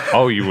 No.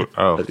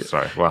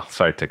 Sorry. Well,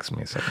 sorry, it takes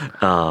me a second.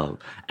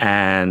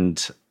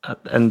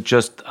 And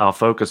just our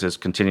focus is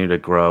continue to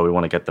grow. We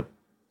want to get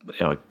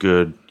a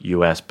good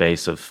U.S.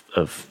 base of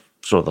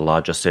sort of the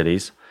larger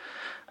cities,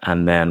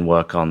 and then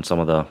work on some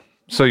of the.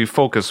 So you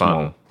focus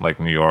on like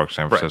New York,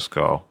 San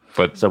Francisco, right.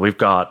 But so we've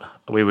got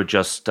the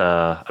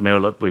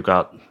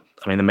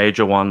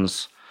major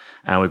ones,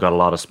 and we've got a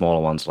lot of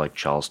smaller ones like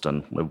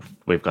Charleston.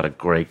 We've got a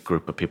great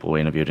group of people we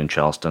interviewed in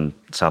Charleston,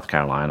 South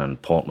Carolina,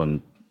 and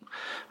Portland,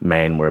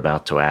 Maine. We're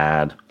about to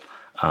add.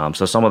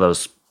 So some of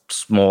those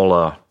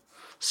smaller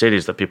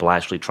cities that people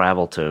actually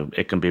travel to,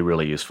 it can be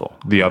really useful.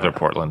 The other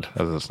Portland,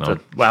 as it's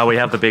known. We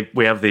have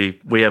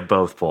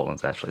both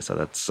Portlands actually. So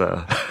that's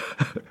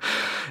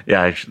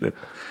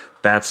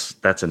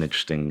that's an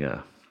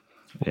interesting.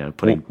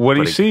 What do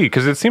you see?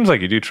 Because it seems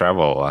like you do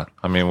travel a lot.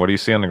 I mean, what do you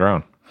see on the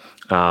ground?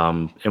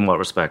 In what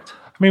respect?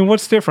 I mean,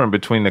 what's different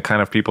between the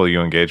kind of people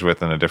you engage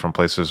with in the different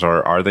places,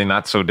 or are they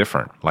not so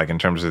different? Like in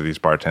terms of these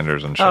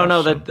bartenders and chefs? Oh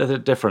no, they're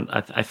different.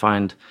 I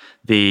find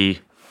in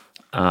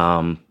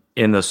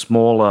the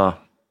smaller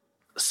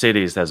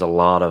cities, there's a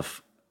lot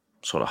of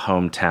sort of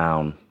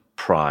hometown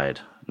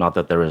pride. Not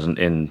that there isn't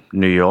in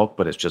New York,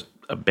 but it's just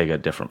a bigger,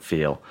 different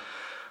feel.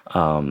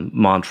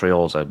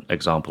 Montreal's an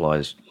example I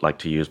always like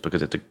to use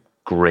because it's a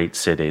great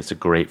city. It's a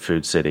great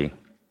food city.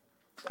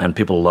 And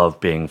people love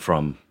being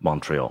from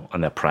Montreal,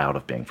 and they're proud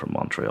of being from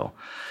Montreal.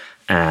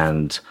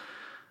 And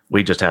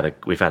we've had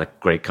a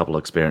great couple of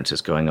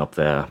experiences going up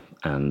there,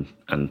 and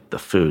the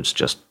food's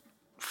just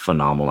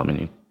phenomenal. I mean,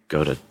 you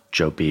go to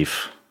Joe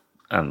Beef,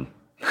 and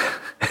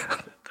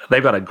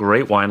they've got a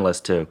great wine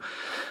list too.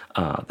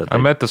 I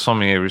met the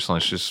sommelier recently.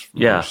 She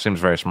seems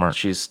very smart.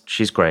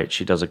 She's great.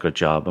 She does a good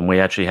job. And we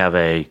actually have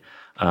a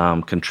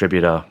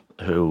contributor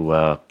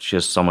who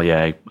she's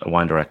sommelier, a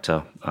wine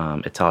director,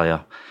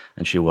 Italia,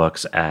 and she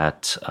works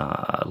at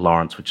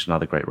Lawrence, which is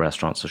another great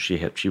restaurant. So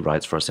she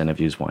writes for us,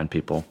 interviews wine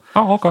people.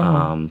 Oh,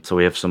 okay. So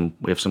we have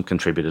some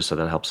contributors, so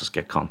that helps us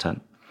get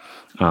content.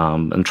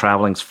 And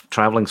traveling's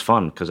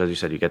fun because, as you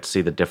said, you get to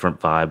see the different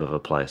vibe of a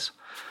place.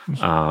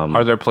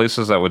 Are there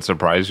places that would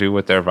surprise you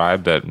with their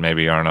vibe that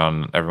maybe aren't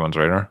on everyone's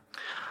radar?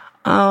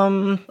 I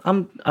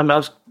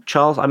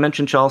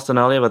mentioned Charleston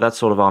earlier, but that's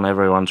sort of on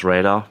everyone's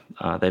radar.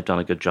 They've done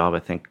a good job, I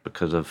think,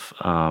 because of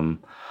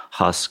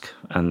Husk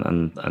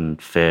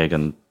and Fig,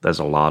 and there's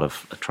a lot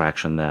of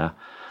attraction there.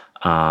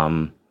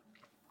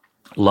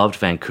 Loved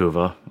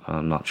Vancouver.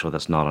 I'm not sure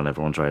that's not on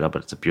everyone's radar,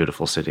 but it's a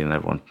beautiful city, and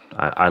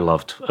I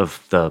loved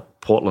of the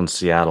Portland,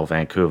 Seattle,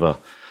 Vancouver.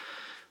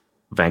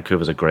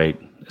 Vancouver's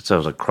it's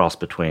sort of a cross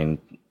between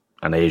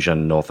an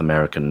Asian, North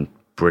American,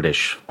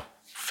 British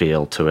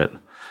feel to it.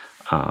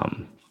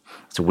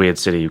 It's a weird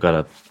city. You've got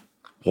to,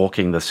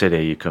 walking the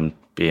city, you can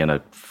be in a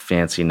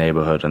fancy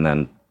neighborhood and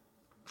then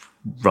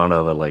run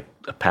over like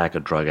a pack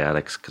of drug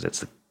addicts because it's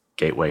the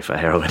gateway for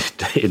heroin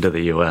into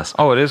the U.S.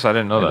 Oh, it is? I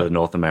didn't know into that.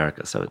 North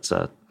America. So it's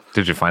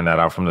Did you find that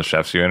out from the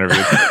chefs you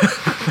interviewed?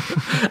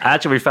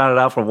 actually, we found it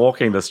out from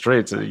walking the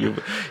streets. You're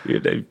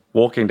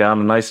walking down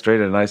a nice street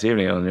in a nice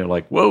evening, and you're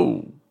like,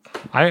 whoa.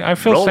 I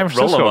feel San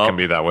Francisco roll 'em can up.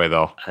 be that way,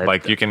 though.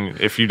 Like, you can,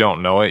 if you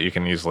don't know it, you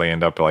can easily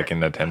end up like in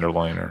the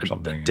Tenderloin or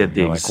something. Did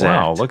the You're like,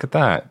 wow, look at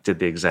that. Did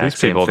the exact These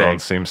same people thing.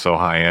 don't seem so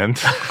high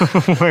end.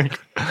 Like,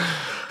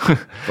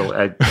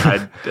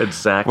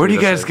 Exactly. where do you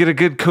the guys same. get a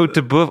good Côte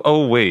de Boeuf?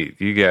 Oh, wait,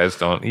 you guys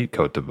don't eat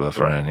Côte de Boeuf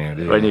around here,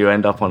 do you? When you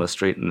end up on a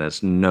street and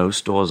there's no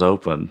stores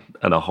open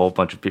and a whole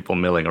bunch of people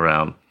milling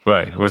around.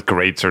 Right, with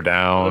grates are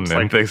down It's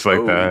and like, things like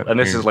oh. that. And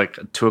this is like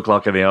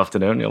 2:00 in the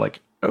afternoon. You're like,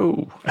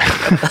 oh.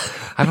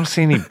 I don't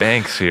see any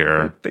banks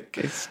here.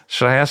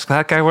 Should I ask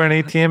that guy where an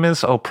ATM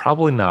is? Oh,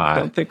 probably I not.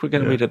 don't think we're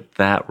going to meet at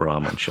that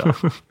ramen shop.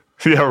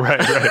 Yeah, right.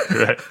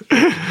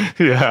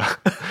 Yeah.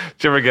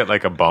 Did you ever get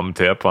like a bum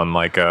tip on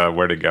like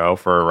where to go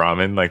for a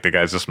ramen? Like the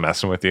guy's just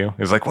messing with you.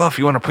 He's like, well, if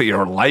you want to put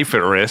your life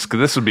at risk,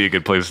 this would be a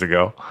good place to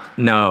go.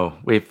 No,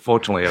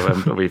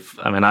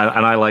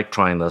 I like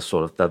trying the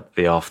sort of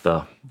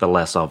the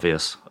less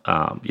obvious.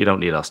 You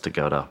don't need us to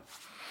go to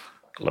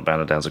La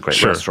Banada's a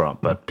great restaurant,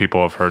 but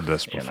people have heard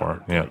this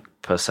before. Yeah.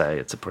 Per se,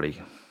 it's a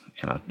pretty,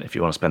 if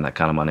you want to spend that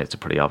kind of money, it's a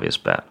pretty obvious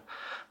bet.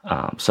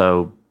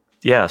 So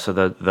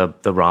the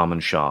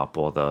ramen shop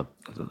or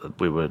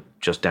we were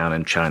just down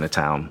in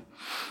Chinatown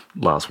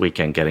last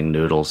weekend getting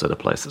noodles at a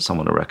place that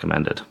someone had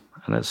recommended.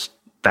 And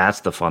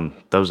that's the fun.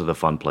 Those are the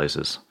fun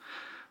places.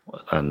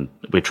 And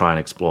we try and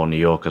explore New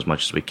York as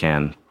much as we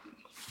can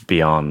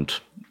beyond.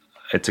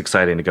 It's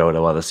exciting to go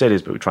to other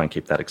cities, but we try and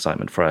keep that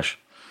excitement fresh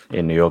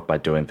in New York by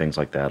doing things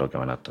like that or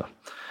going out to,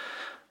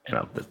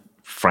 the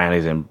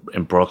Franny's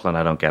in Brooklyn.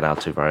 I don't get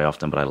out to very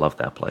often, but I love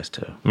that place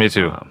too. Me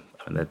too.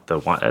 And the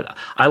wine,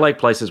 I like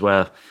places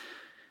where,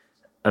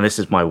 and this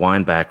is my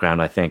wine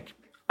background, I think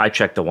I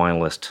check the wine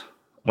list.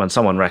 When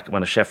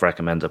when a chef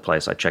recommends a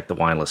place, I check the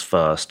wine list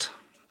first.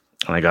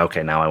 And I go,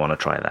 okay, now I want to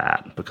try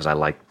that because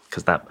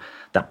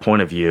that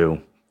point of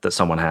view that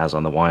someone has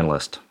on the wine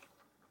list.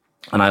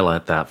 And I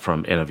learned that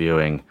from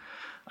interviewing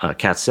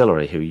Kat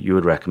Sillery, who you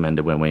had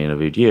recommended when we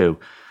interviewed you.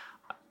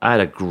 I had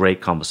a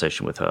great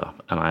conversation with her,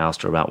 and I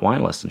asked her about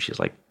wine lists, and she's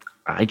like,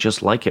 I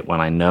just like it when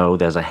I know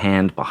there's a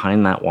hand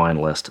behind that wine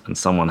list and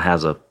someone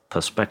has a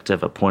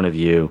perspective, a point of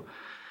view,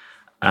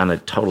 and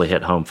it totally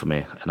hit home for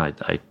me. And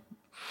I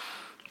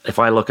if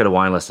I look at a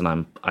wine list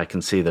and I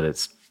can see that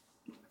it's,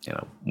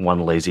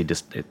 one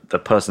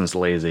the person's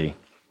lazy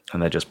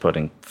and they're just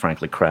putting,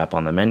 frankly, crap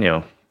on the menu,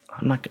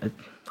 I'm not gonna,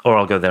 or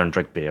I'll go there and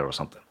drink beer or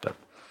something. But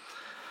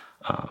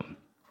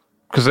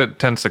because it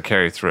tends to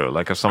carry through.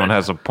 Like if someone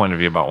has a point of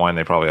view about wine,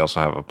 they probably also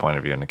have a point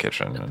of view in the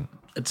kitchen. And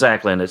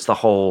exactly, and it's the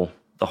whole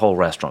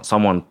restaurant.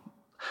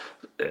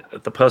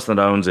 The person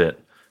that owns it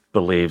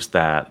believes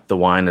that the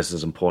wine is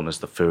as important as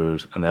the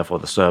food, and therefore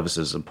the service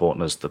is as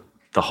important as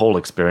the whole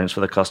experience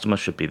for the customer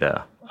should be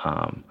there.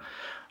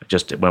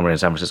 Just when we were in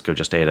San Francisco,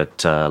 just ate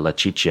at La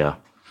Chicha,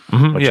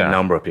 which a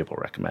number of people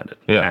recommended.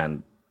 Yeah,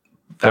 and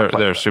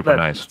they're super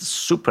nice.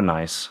 Super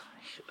nice.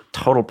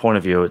 Total point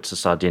of view. It's a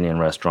Sardinian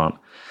restaurant.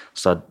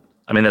 So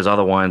there's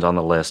other wines on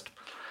the list.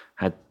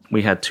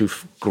 We had two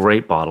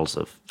great bottles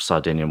of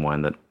Sardinian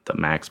wine that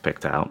Max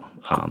picked out,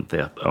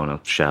 the owner,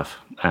 chef,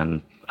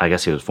 and I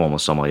guess he was former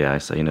sommelier,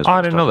 so he knows. Oh,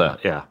 I didn't know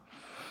that. Yeah,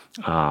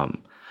 and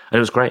it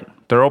was great.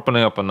 They're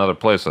opening up another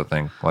place, I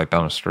think, like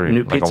down the street,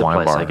 New like pizza a wine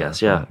place, bar. I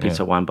guess. Yeah,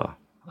 pizza wine bar.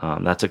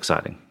 That's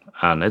exciting,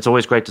 and it's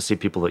always great to see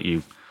people that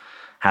you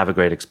have a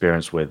great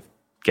experience with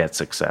get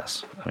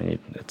success.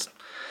 It's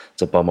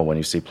a bummer when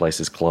you see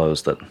places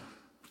closed that.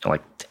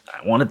 Like,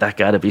 I wanted that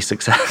guy to be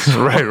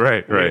successful.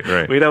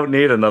 Right. We don't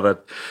need another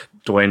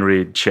Dwayne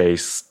Reed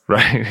chase.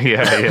 Right.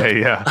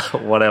 Yeah.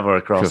 Whatever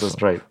across the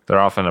street. They're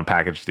often a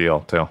package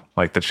deal, too.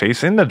 Like the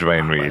chase in the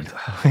Dwayne Reed.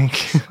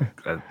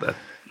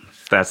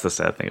 That's the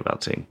sad thing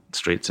about seeing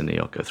streets in New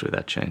York go through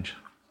that change.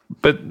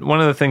 But one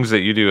of the things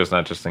that you do is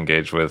not just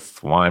engage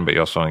with wine, but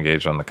you also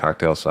engage on the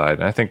cocktail side.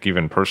 And I think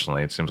even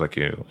personally, it seems like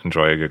you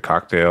enjoy a good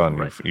cocktail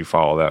and you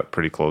follow that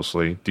pretty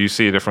closely. Do you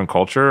see a different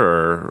culture,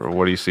 or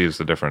what do you see as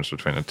the difference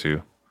between the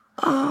two?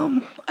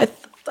 I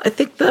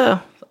think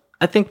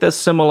there's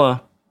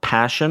similar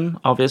passion,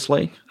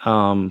 obviously.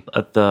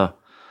 I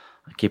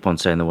keep on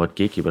saying the word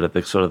geeky, but at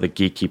the sort of the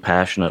geeky,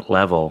 passionate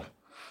level,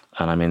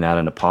 and I mean that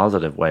in a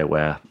positive way,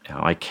 where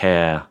I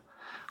care.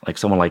 Like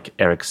someone like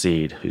Eric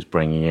Seed, who's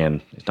bringing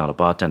in, he's not a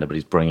bartender, but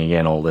he's bringing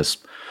in all this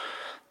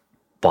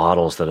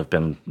bottles that have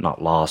been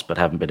not lost, but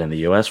haven't been in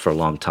the US for a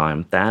long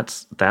time.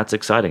 That's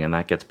exciting, and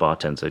that gets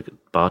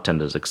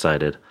bartenders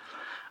excited.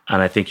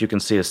 And I think you can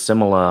see a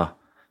similar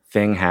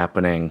thing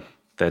happening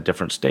at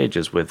different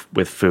stages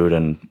with food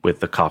and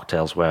with the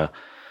cocktails, where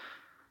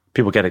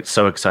people get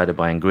so excited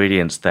by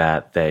ingredients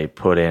that they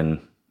try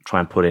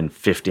and put in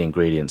 50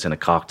 ingredients in a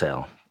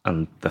cocktail,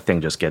 and the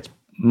thing just gets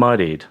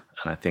muddied.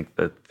 And I think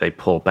that they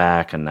pull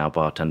back, and now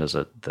bartenders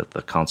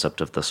the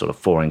concept of the sort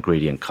of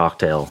 4-ingredient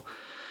cocktail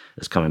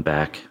is coming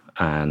back,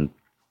 and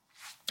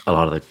a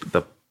lot of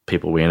the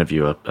people we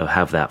interview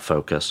have that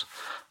focus.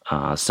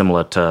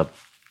 similar to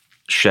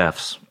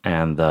chefs,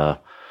 and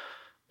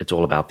it's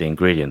all about the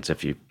ingredients.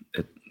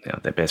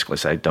 They basically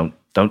say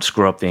don't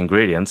screw up the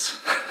ingredients.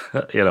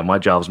 My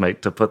job's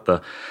to put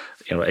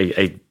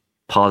a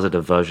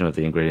positive version of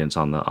the ingredients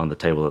on the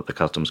table that the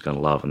customer's going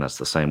to love, and that's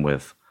the same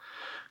with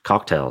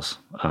cocktails.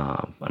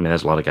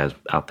 There's a lot of guys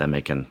out there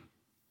making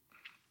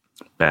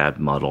bad,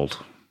 muddled,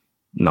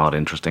 not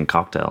interesting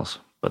cocktails.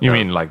 But you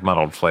mean like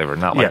muddled flavor,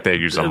 not like they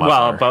use a muddler.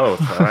 Well,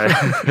 both,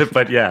 right?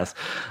 But yes.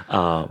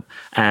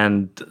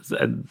 And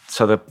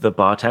so the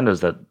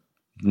bartenders that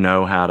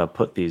know how to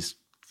put these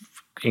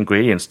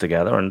ingredients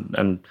together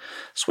and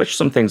switch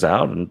some things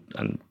out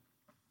and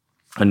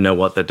know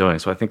what they're doing.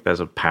 So I think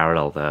there's a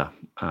parallel there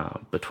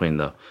between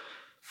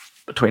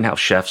how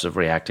chefs are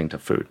reacting to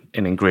food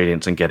and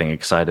ingredients and getting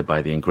excited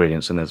by the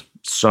ingredients. And there's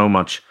so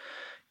much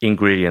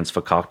ingredients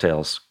for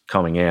cocktails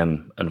coming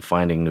in and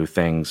finding new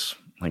things,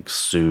 like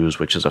Suze,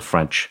 which is a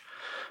French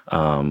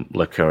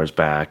liqueur, is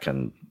back,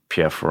 and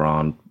Pierre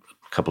Ferrand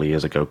a couple of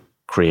years ago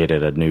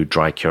created a new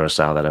dry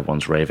curacao that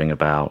everyone's raving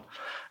about.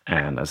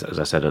 And as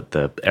I said,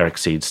 the Eric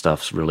Seed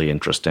stuff's really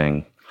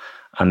interesting.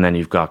 And then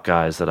you've got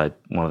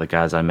one of the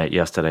guys I met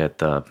yesterday at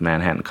the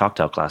Manhattan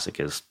Cocktail Classic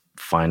is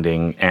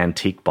finding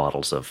antique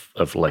bottles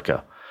of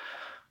liquor.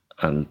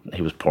 And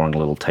he was pouring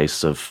little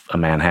tastes of a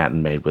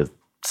Manhattan made with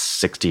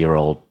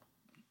 60-year-old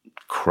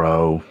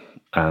Crow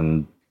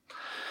and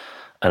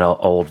an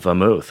old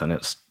vermouth. And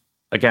it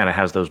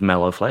has those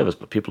mellow flavors,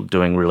 but people are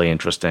doing really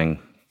interesting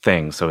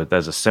things. So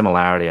there's a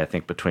similarity, I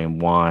think, between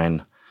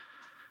wine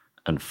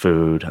and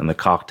food and the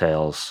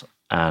cocktails.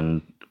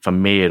 And for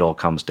me, it all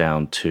comes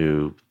down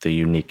to the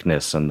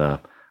uniqueness and the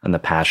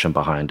passion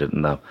behind it,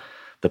 and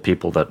the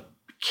people that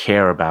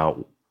care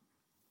about,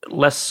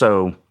 less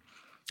so,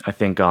 I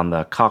think, on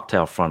the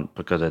cocktail front,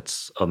 because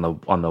it's on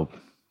the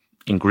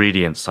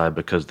ingredient side,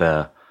 because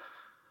they're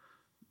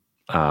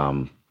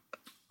on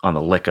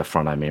the liquor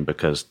front,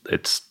 because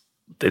it's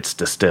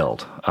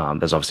distilled.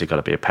 There's obviously got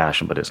to be a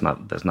passion, but there's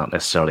not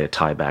necessarily a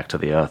tie back to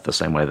the earth the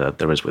same way that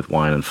there is with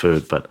wine and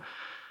food. But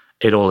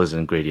it all is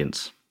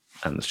ingredients,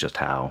 and it's just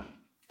how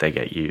they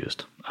get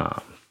used.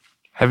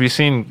 Have you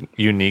seen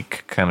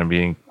unique kind of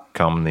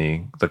become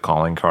the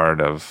calling card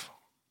of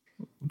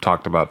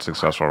talked about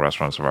successful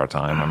restaurants of our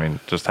time?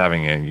 Just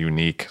having a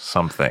unique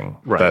something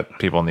that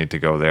people need to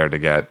go there to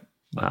get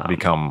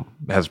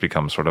has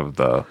become sort of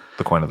the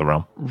coin of the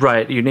realm.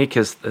 Right. Unique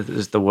is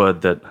the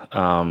word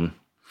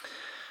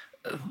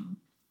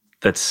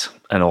that's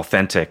an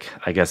authentic,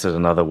 I guess, is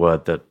another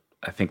word that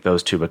I think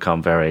those two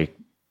become very,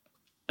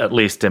 at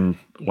least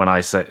when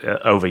I say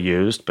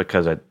overused,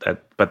 because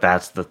but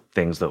that's the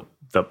things that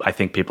I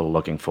think people are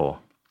looking for.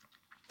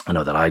 I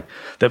know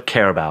that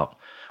care about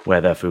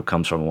where their food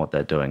comes from and what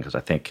they're doing, because I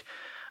think,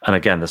 and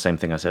again, the same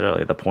thing I said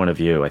earlier, the point of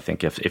view. I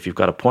think if you've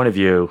got a point of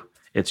view,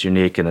 it's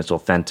unique and it's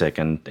authentic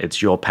and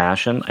it's your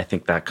passion, I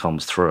think that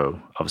comes through.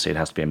 Obviously, it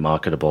has to be a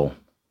marketable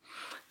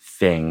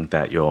thing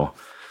that you're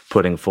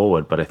putting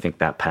forward, but I think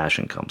that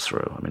passion comes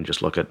through.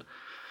 Just look at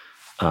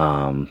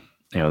the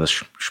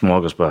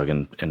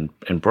Smorgasburg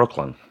in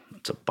Brooklyn.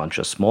 It's a bunch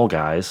of small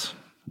guys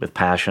with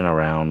passion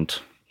around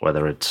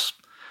whether it's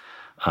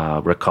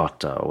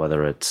ricotta, or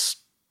whether it's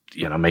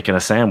making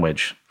a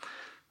sandwich.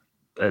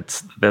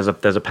 There's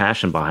a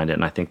passion behind it,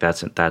 and I think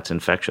that's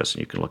infectious. And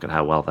you can look at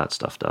how well that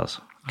stuff does.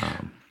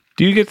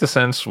 Do you get the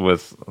sense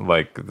with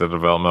like the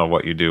development of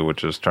what you do,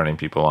 which is turning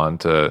people on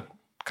to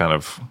kind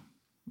of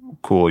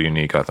cool,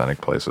 unique,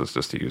 authentic places,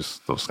 just to use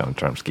those kind of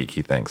terms,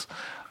 geeky things,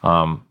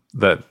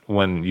 that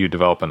when you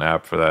develop an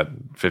app for that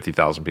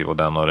 50,000 people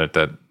download it,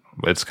 that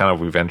it's kind of,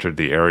 we've entered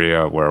the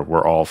area where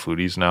we're all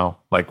foodies now.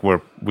 Like we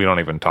don't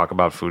even talk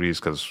about foodies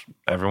because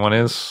everyone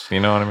is, you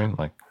know what I mean?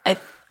 Like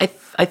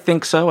I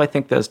think so. I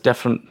think there's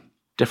different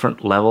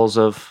levels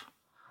of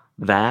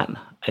that.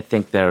 I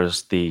think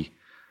there's the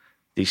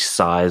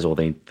size or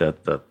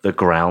the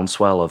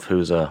groundswell of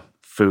who's a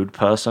food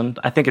person.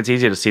 I think it's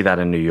easier to see that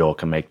in New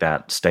York and make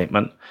that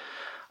statement.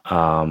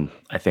 I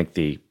think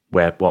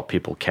what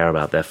people care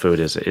about their food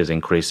is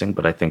increasing,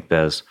 but I think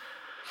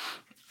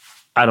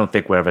I don't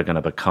think we're ever going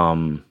to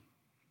become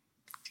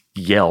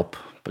Yelp,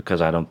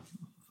 because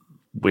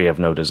we have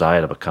no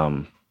desire to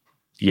become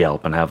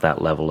Yelp and have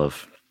that level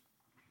of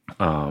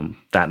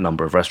that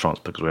number of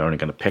restaurants, because we're only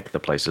going to pick the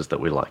places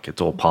that we like.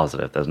 It's all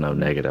positive. There's no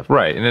negative.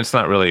 Right. And it's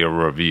not really a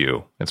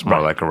review. It's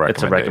more like a recommendation.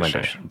 It's a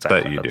recommendation.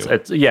 Exactly. That you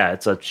do.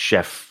 It's a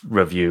chef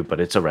review,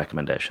 but it's a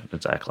recommendation.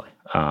 Exactly.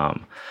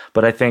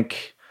 But I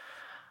think,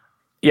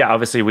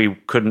 obviously we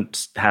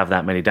couldn't have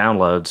that many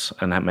downloads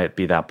and that might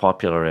be that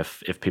popular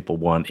if people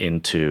weren't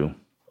into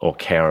or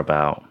care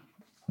about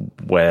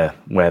where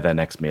their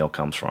next meal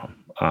comes from.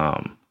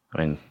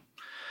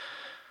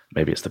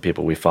 Maybe it's the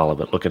people we follow,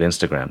 but look at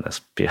Instagram.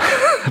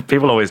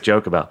 People always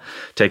joke about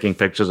taking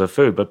pictures of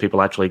food, but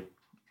people actually,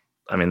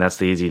 that's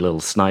the easy little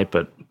snipe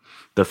at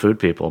the food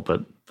people,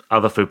 but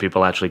other food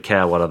people actually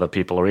care what other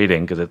people are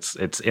eating, because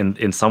it's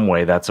in some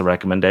way that's a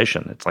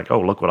recommendation. It's like,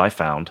 oh, look what I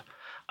found,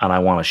 and I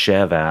want to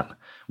share that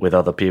with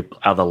other people,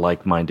 other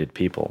like-minded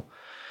people.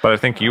 But I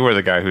think you were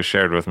the guy who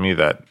shared with me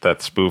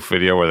that spoof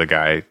video where the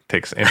guy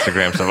takes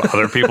Instagrams of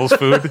other people's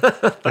food.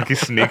 Like he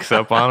sneaks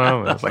up on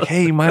them. And it's like,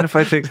 hey, you mind if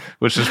I take...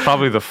 Which is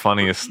probably the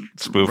funniest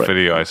spoof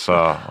video I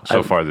saw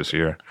so far this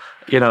year.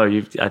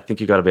 I think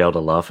you got to be able to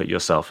laugh at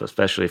yourself,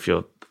 especially if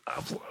you're,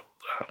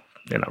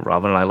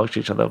 Robin and I looked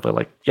at each other, we're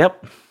like,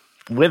 yep,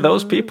 we're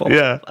those people.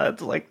 Yeah.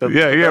 That's like right.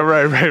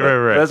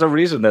 There's a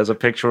reason there's a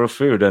picture of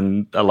food,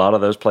 and a lot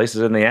of those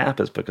places in the app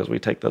is because we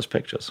take those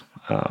pictures.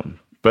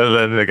 But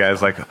then the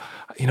guy's like,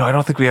 I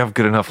don't think we have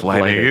good enough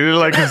lighting.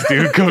 Like this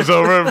dude comes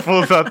over and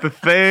pulls out the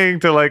thing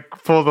to like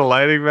pull the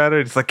lighting matter.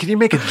 It's like, can you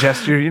make a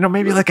gesture?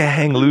 Maybe like a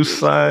hang loose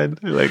sign.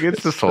 Like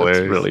it's just hilarious.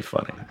 It's really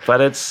funny, but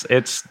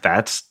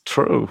that's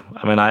true.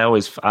 I mean,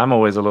 I'm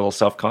always a little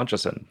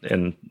self-conscious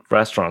in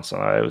restaurants,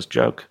 and I always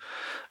joke,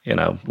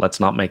 let's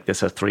not make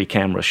this a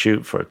 3-camera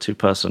shoot for a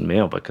 2-person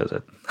meal because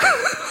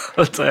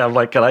I'm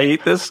like, can I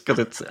eat this?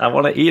 Because I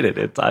want to eat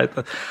it.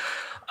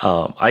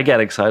 I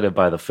get excited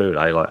by the food.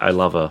 I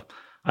love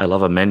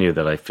a menu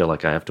that I feel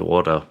like I have to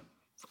order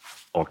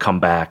or come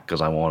back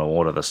because I want to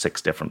order the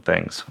 6 different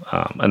things.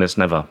 And it's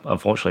never,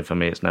 unfortunately for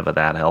me, it's never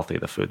that healthy,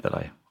 the food that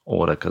I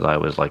order, because I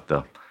always like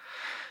the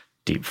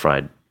deep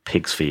fried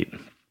pig's feet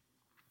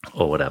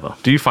or whatever.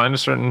 Do you find a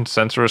certain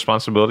sense of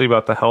responsibility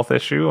about the health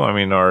issue? I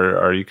mean,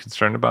 are you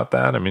concerned about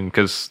that? I mean,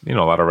 because, a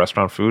lot of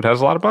restaurant food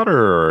has a lot of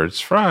butter, or it's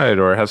fried,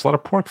 or it has a lot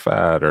of pork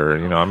fat, or,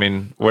 I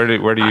mean, where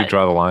do you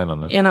draw the line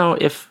on it?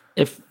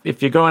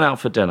 If you're going out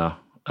for dinner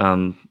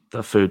and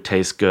the food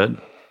tastes good,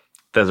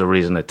 there's a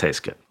reason it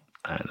tastes good.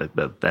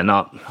 They're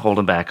not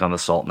holding back on the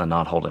salt, and they're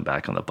not holding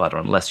back on the butter,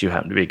 unless you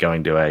happen to be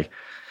going to a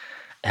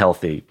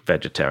healthy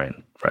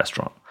vegetarian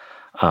restaurant.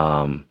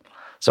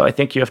 So I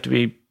think you have to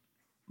be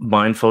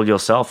mindful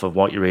yourself of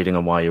what you're eating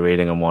and why you're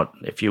eating, and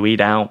if you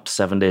eat out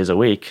 7 days a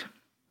week,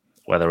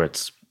 whether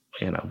it's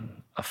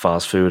a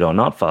fast food or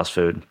not fast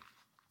food,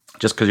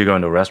 just because you're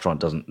going to a restaurant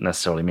doesn't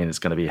necessarily mean it's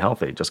going to be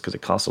healthy, just because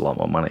it costs a lot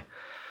more money.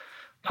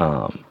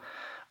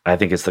 I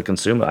think it's the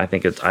consumer. I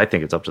think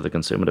it's up to the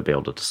consumer to be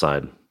able to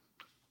decide.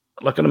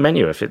 Look at a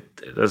menu. As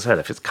I said,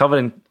 if it's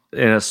covered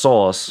in a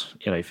sauce,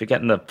 if you're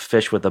getting the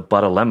fish with the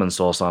butter lemon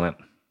sauce on it,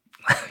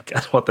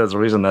 guess what? There's a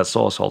reason that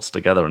sauce holds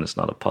together and it's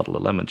not a puddle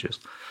of lemon juice.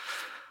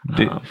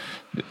 Do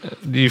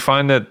you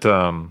find that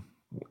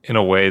in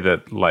a way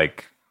that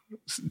like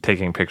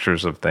taking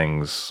pictures of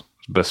things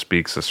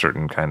bespeaks a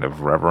certain kind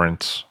of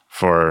reverence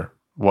for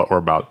what we're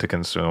about to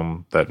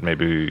consume that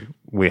maybe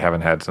we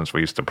haven't had since we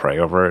used to pray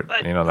over it,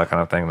 that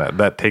kind of thing,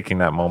 that taking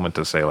that moment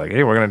to say like,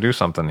 hey, we're going to do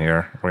something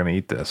here. We're going to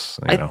eat this,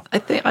 I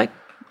think I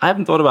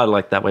haven't thought about it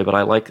like that way, but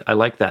I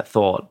like that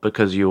thought,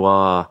 because you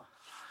are,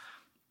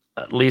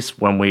 at least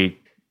when we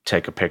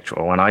take a picture,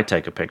 or when I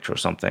take a picture of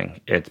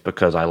something, it's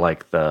because I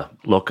like the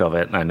look of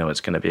it and I know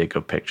it's going to be a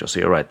good picture. So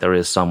you're right, there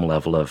is some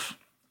level of,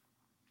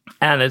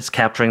 and it's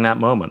capturing that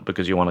moment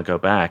because you want to go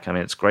back. I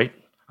mean, it's great.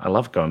 I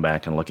love going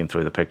back and looking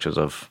through the pictures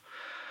of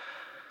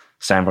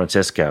San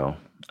Francisco,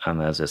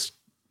 and there's this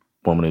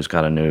woman who's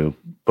got a new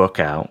book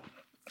out,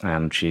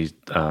 and she's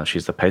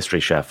the pastry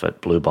chef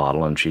at Blue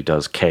Bottle, and she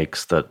does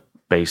cakes that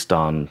based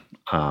on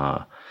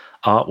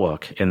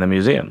artwork in the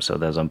museum. So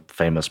there's a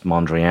famous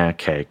Mondrian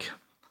cake.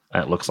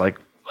 It looks like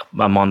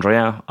a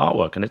Mondrian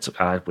artwork, and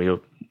we were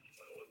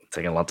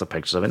taking lots of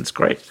pictures of it. It's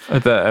great.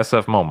 At the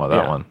SF MoMA,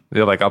 that one.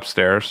 You're like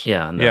upstairs.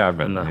 Yeah, I've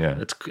been.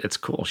 It's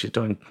cool. She's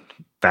doing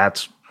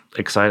that's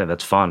exciting.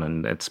 That's fun,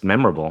 and it's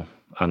memorable,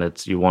 and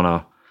you want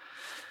to.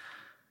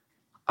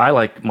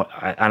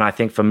 And I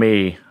think for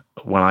me,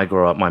 when I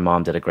grew up, my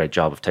mom did a great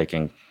job of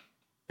taking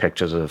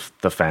pictures of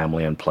the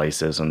family and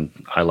places, and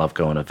I love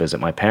going to visit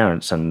my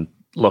parents and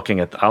looking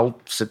at. I'll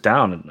sit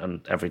down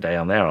and every day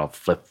I'm there, I'll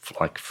flip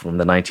like from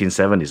the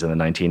 1970s and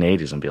the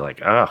 1980s and be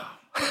like, I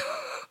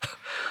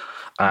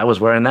was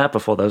wearing that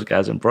before those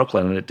guys in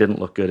Brooklyn, and it didn't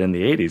look good in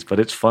the 80s, but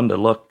it's fun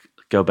to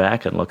go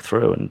back and look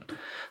through, and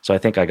so I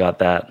think I got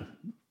that.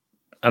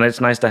 And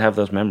it's nice to have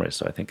those memories.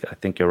 So I think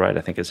you're right.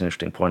 I think it's an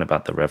interesting point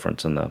about the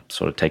reverence and the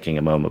sort of taking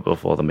a moment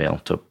before the meal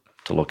to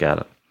look at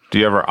it. Do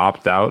you ever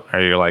opt out?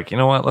 Or you're like, you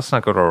know what? Let's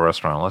not go to a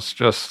restaurant. Let's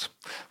just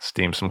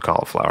steam some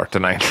cauliflower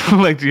tonight.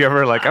 Like, do you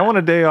ever like, I want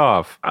a day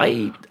off?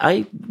 I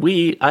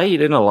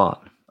eat in a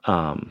lot.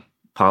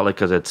 Partly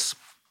because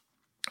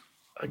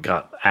I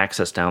got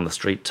access down the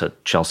street to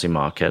Chelsea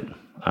Market.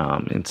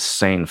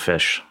 Insane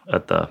fish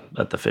at the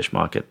fish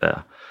market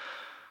there.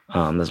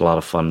 There's a lot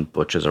of fun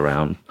butchers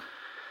around.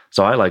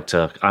 So I like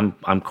to.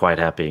 I'm quite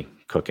happy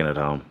cooking at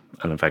home,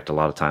 and in fact, a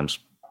lot of times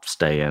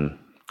stay in,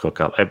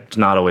 cook up. It's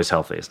not always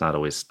healthy. It's not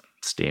always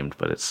steamed,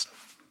 but it's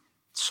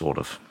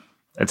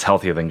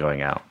healthier than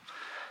going out.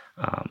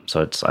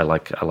 So I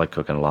like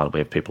cooking a lot. We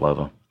have people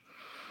over.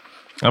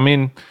 I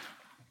mean,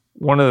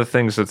 one of the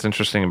things that's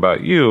interesting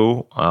about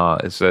you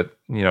is that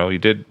you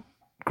did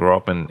grow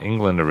up in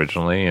England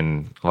originally,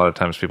 and a lot of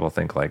times people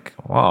think like,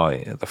 wow,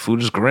 the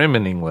food is grim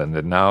in England,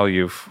 and now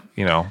you've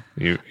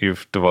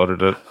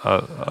devoted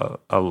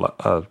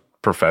a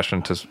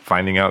profession to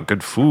finding out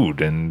good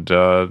food. And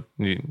I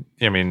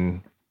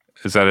mean,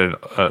 is that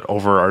an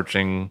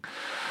overarching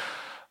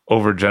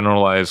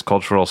overgeneralized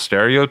cultural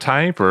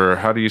stereotype, or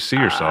how do you see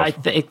yourself? I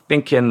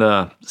think in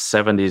the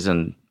 70s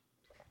and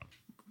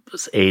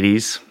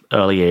 80s,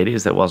 early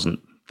 80s, there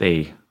wasn't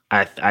there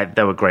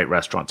were great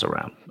restaurants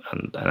around,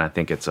 and I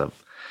think it's a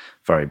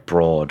very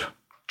broad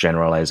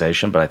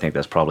generalization, but I think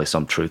there's probably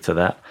some truth to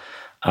that.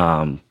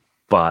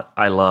 But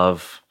I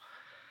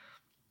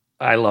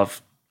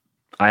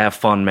have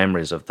fond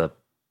memories of the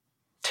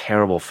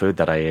terrible food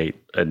that I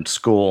ate in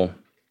school,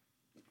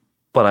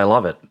 but I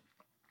love it.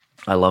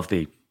 I love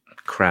the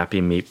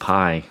crappy meat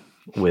pie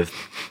with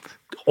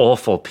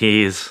awful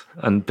peas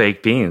and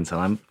baked beans,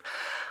 and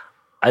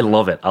I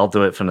love it. I'll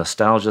do it for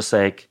nostalgia's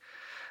sake,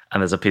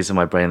 and there's a piece of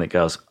my brain that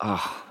goes,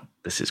 oh,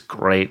 this is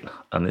great,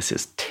 and this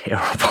is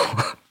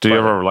terrible. Do you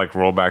ever like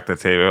roll back the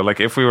tape? Like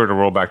if we were to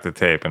roll back the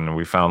tape and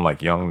we found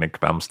like young Nick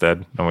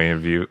Bumstead and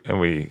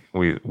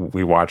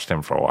we watched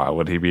him for a while,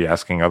 would he be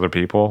asking other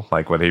people?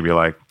 Like would he be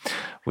like,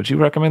 would you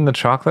recommend the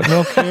chocolate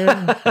milk here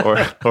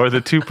or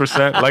the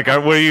 2%? Like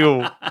were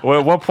you? At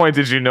what point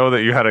did you know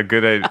that you had a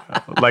good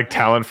like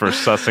talent for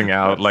sussing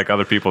out like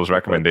other people's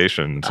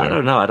recommendations? I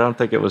don't know. I don't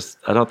think I was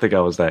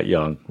that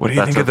young. What do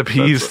you think of the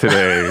peas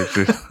today?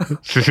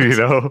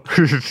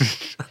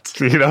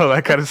 You know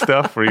that kind of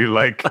stuff. Where you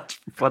like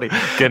funny.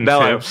 Getting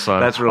tips on.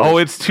 That's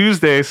really, it's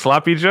Tuesday,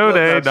 Sloppy Joe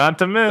Day, not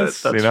to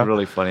miss. That's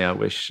really funny. I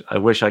wish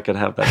I could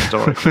have that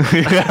story.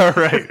 Yeah,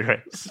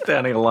 right.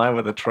 Standing in line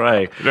with a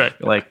tray, right?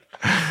 Like,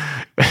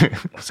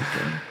 what's it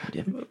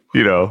doing?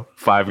 You know,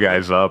 5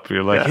 guys up.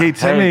 You're like, hey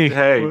Timmy,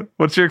 hey,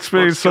 what's your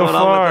experience so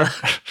far?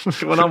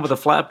 What's going on with the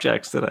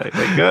flapjacks today?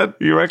 They good?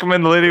 You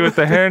recommend the lady with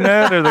the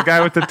hairnet or the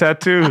guy with the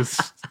tattoos?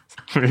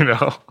 You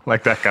know,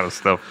 like that kind of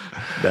stuff.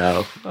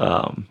 No.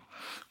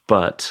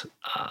 But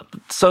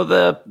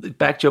so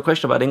back to your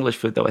question about English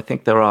food, though, I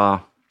think there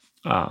are.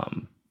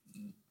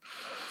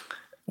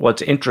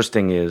 What's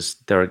interesting is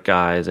there are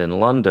guys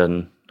in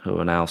London who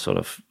are now sort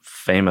of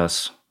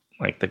famous,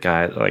 like the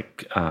guy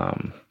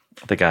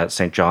at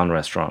St. John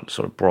restaurant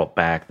sort of brought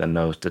back the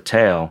nose to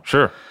tail.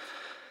 Sure.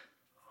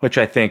 Which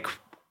I think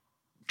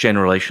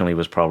generationally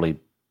was probably.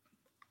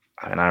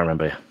 I mean, I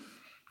remember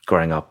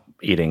growing up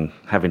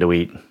having to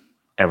eat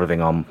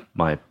everything on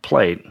my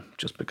plate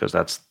just because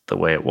that's the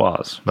way it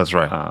was. That's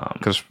right.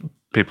 Because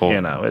people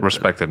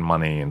respected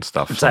money and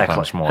stuff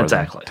sometimes more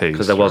than taste.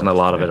 Because there wasn't a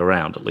lot of it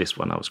around, at least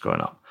when I was growing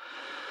up.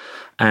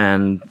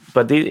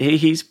 But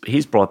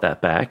he's brought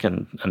that back,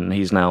 and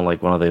he's now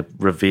like one of the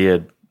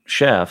revered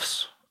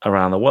chefs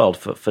around the world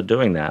for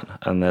doing that.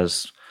 And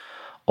there's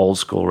old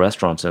school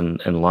restaurants in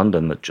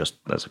London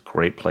there's a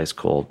great place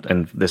called,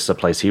 and this is a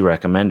place he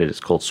recommended, it's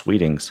called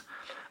Sweetings.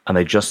 And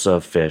they just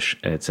serve fish,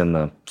 and it's in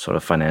the sort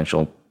of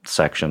financial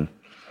section.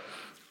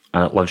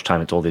 And at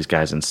lunchtime, it's all these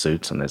guys in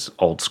suits, and there's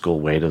old school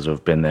waiters who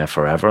have been there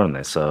forever, and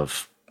they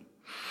serve.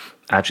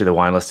 Actually, the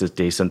wine list is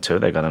decent too.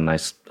 They got a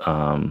nice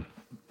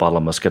bottle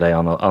of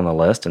Muscadet on the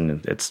list,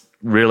 and it's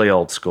really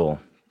old school.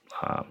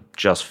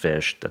 Just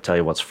fish. They tell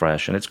you what's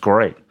fresh, and it's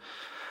great.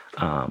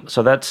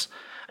 So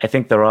I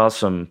think there are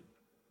some.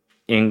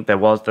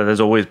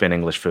 There's always been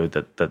English food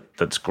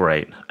that's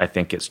great. I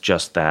think it's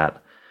just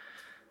that.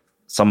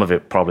 Some of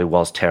it probably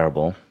was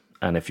terrible,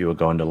 and if you were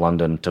going to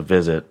London to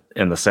visit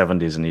in the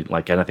 70s and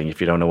like anything, if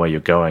you don't know where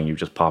you're going, you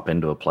just pop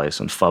into a place,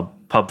 and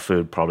pub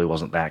food probably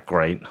wasn't that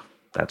great.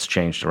 That's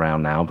changed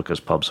around now because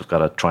pubs have got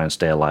to try and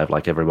stay alive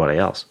like everybody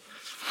else.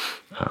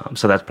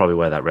 So that's probably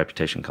where that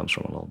reputation comes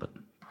from a little bit.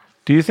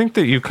 Do you think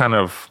that you kind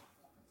of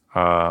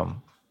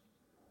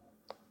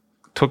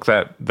took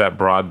that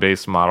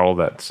broad-based model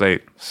that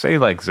say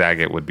like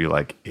Zagat would be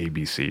like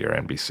ABC or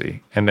NBC,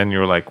 and then you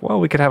were like,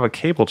 well, we could have a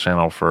cable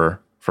channel for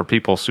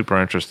people super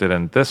interested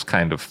in this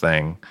kind of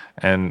thing,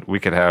 and we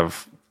could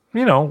have,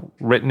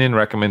 written in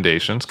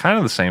recommendations, kind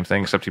of the same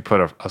thing, except you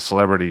put a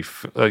celebrity,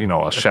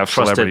 a chef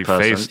celebrity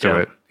face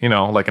to it,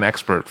 like an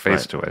expert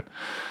face to it,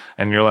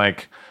 and you're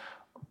like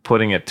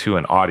putting it to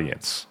an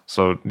audience.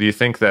 So do you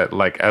think that,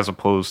 like, as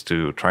opposed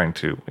to trying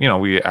to,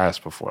 we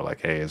asked before, like,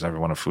 hey, is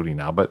everyone a foodie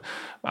now? But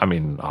I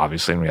mean,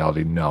 obviously in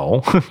reality,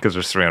 no, because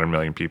there's 300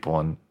 million people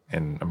in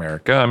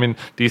America. I mean,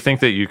 do you think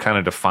that you kind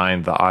of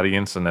define the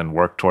audience and then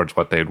work towards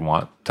what they'd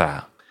want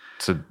to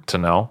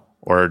know?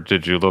 Or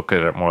did you look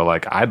at it more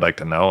like, I'd like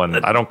to know, and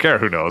I don't care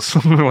who knows?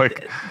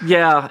 Like,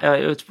 yeah,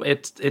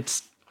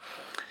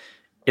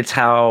 it's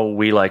how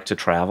we like to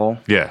travel.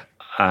 Yeah.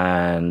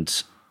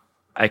 And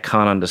I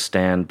can't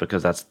understand,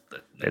 because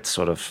it's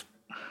sort of,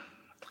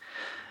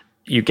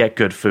 you get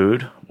good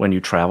food when you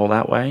travel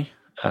that way.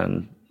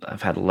 And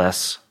I've had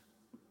less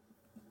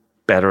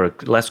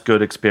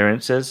good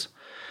experiences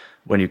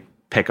when you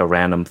pick a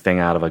random thing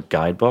out of a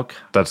guidebook.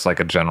 That's like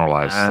a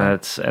generalized thing.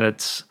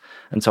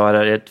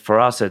 For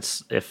us,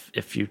 it's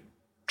if you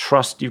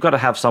trust, you've got to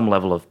have some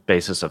level of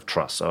basis of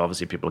trust. So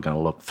obviously people are going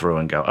to look through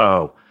and go,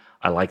 oh,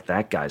 I like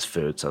that guy's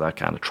food, so that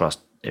kind of trust.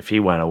 If he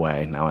went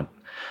away now,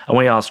 and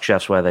we ask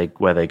chefs where they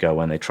go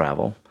when they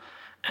travel,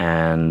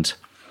 and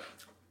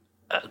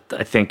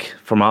I think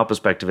from our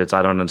perspective,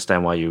 I don't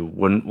understand why you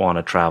wouldn't want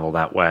to travel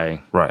that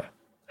way. Right.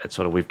 It's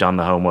sort of, we've done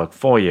the homework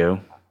for you,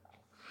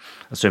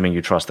 assuming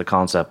you trust the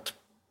concept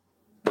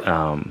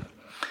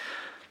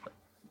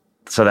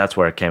So that's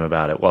where it came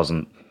about. It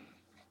wasn't,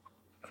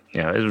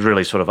 it was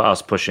really sort of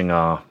us pushing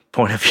our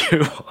point of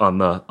view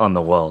on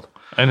the world.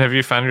 And have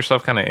you found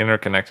yourself kind of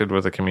interconnected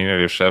with a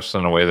community of chefs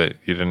in a way that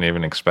you didn't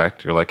even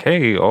expect? You're like,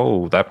 hey,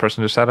 that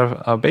person just had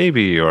a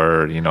baby,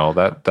 or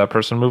that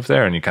person moved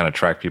there, and you kind of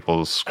track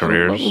people's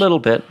careers. A little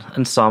bit,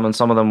 and some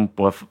of them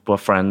were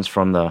friends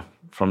from the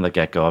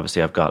get go.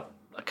 Obviously, I've got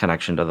a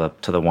connection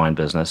to the wine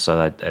business, so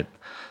I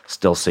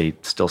still stay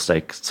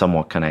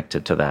somewhat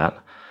connected to that,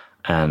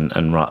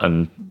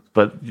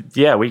 but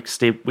yeah, we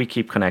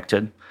keep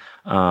connected.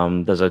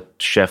 There's a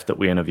chef that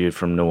we interviewed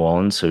from New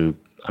Orleans who,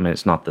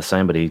 it's not the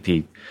same, but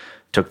he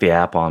took the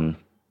app on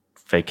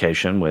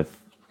vacation with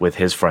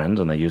his friends,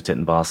 and they used it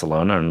in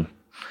Barcelona, and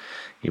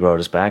he wrote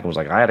us back and was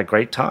like, I had a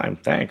great time,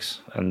 thanks.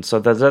 And so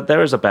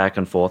there is a back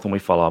and forth, and we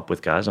follow up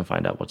with guys and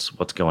find out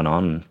what's going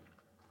on and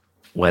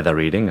where they're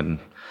eating. And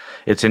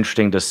it's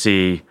interesting to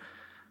see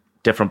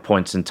different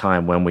points in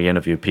time when we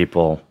interview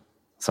people,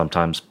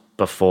 sometimes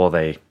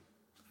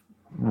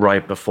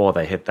right before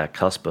they hit that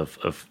cusp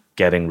of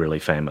getting really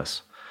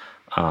famous.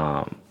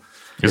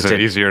 Is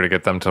it easier to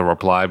get them to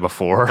reply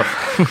before?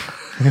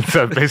 Is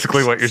that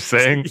basically what you're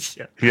saying?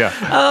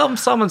 Yeah.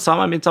 Some.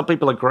 Some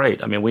people are great.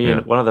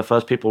 One of the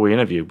first people we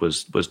interviewed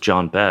was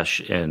John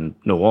Besh in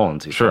New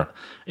Orleans.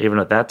 Even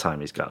at that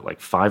time, he's got like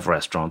 5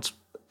 restaurants,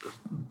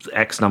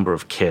 X number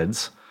of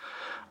kids.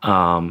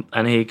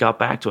 And he got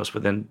back to us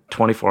within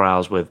 24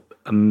 hours with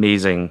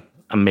amazing,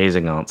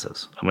 amazing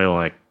answers. And we were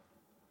like,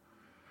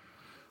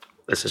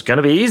 this is going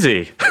to be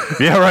easy.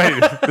 Yeah,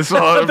 right. This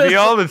will be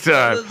all the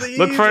time.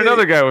 Look for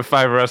another guy with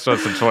 5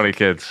 restaurants and 20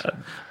 kids.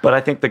 But I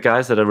think the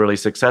guys that are really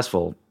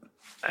successful,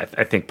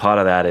 I think part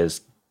of that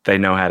is they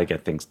know how to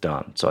get things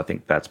done. So I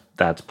think that's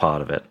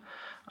part of it.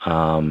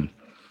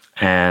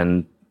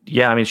 And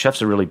yeah,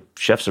 chefs are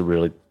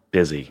really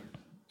busy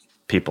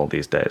people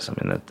these days.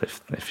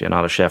 If you're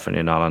not a chef and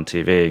you're not on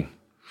TV,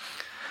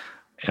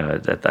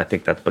 I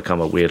think that's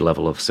become a weird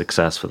level of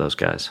success for those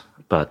guys.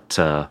 But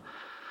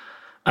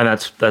and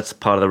that's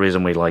part of the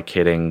reason we like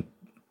hitting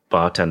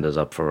bartenders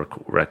up for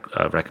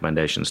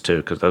recommendations too,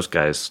 because those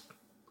guys,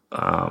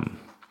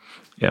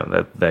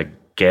 they're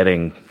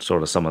getting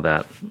sort of some of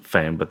that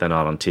fame, but they're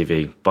not on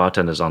TV.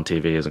 Bartenders on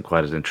TV isn't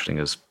quite as interesting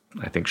as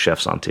I think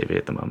chefs on TV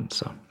at the moment.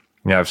 So.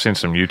 Yeah, I've seen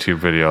some YouTube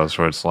videos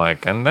where it's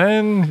like, and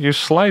then you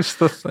slice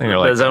the thing.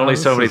 There's only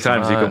so many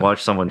times you can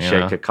watch someone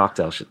shake a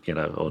cocktail,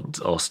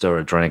 or stir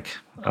a drink.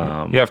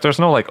 If there's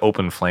no like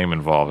open flame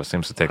involved, it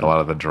seems to take a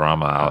lot of the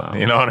drama out.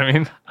 You know what I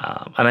mean?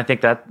 And I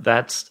think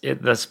that's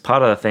it. That's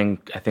part of the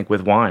thing. I think with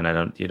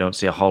wine, you don't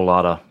see a whole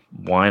lot of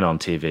wine on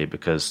TV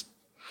because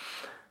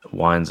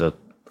wines are.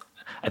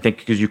 I think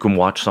because you can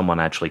watch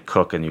someone actually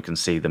cook and you can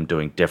see them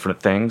doing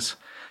different things.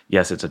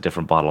 Yes, it's a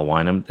different bottle of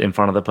wine in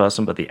front of the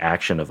person, but the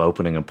action of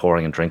opening and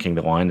pouring and drinking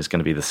the wine is going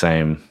to be the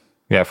same.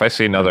 Yeah, if I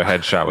see another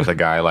headshot with a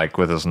guy like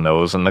with his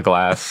nose in the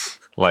glass,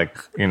 it's like,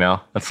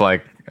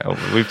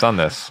 we've done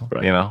this.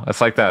 Right.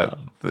 It's like that.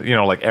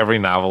 Like every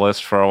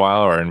novelist for a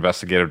while or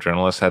investigative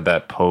journalist had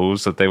that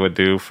pose that they would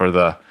do for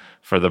the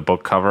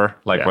book cover,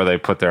 where they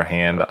put their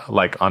hand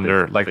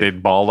under,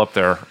 they'd ball up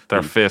their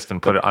fist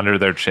and put it under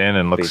their chin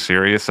and look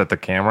serious at the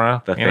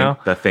camera.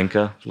 The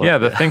thinker look. Yeah,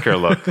 the thinker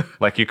look.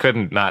 Like you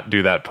couldn't not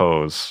do that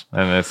pose.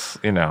 And it's,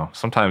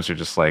 sometimes you're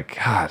just like,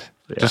 God,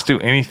 just do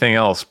anything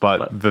else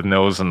but the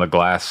nose and the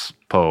glass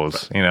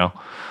pose, look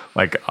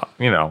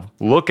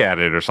at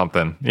it or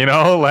something,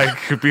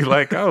 be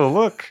like, oh,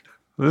 look,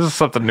 this is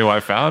something new I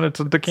found. It's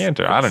a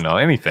decanter. I don't know,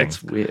 anything.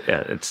 It's weird.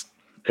 Yeah,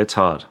 it's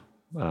hard.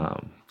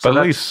 But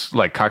at least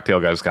cocktail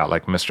guys got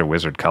Mr.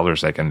 Wizard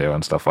colors they can do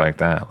and stuff like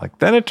that.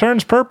 Then it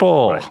turns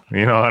purple. Right.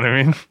 You know what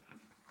I mean?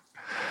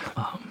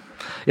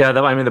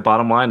 The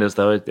bottom line is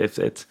though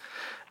it's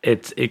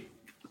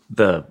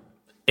the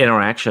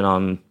interaction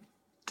on,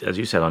 as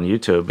you said, on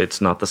YouTube. It's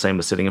not the same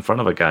as sitting in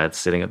front of a guy. It's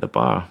sitting at the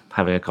bar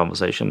having a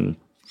conversation.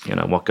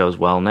 What goes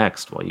well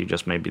next? Well, you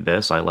just made me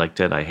this. I liked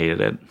it. I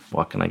hated it.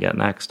 What can I get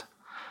next?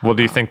 Well,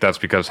 do you think that's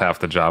because half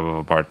the job of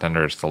a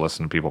bartender is to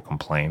listen to people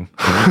complain?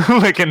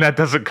 And that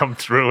doesn't come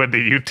through in the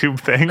YouTube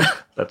thing?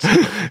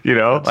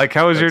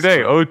 How was your day?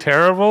 True. Oh,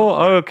 terrible?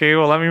 Oh, okay,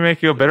 well, let me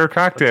make you a better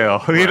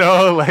cocktail. Right.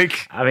 I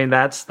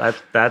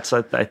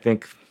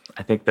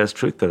think there's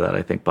truth to that.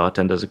 I think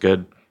bartenders are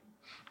good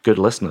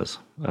listeners.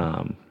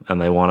 And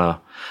they want to,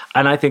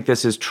 and I think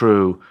this is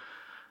true.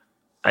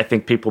 I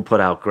think people put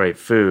out great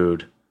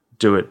food,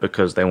 do it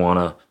because they want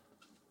to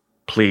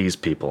please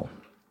people.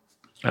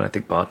 And I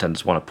think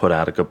bartenders want to put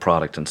out a good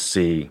product and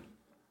see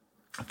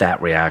that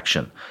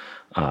reaction.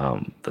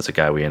 There's a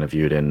guy we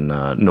interviewed in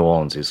New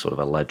Orleans. He's sort of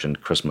a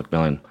legend, Chris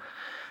McMillan.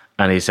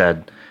 And he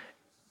said,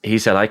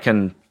 I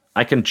can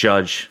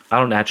judge. I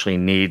don't actually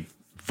need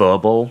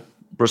verbal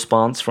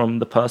response from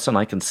the person.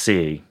 I can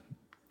see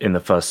in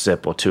the first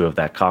sip or two of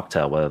that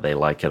cocktail whether they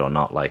like it or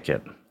not like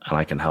it. And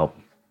I can help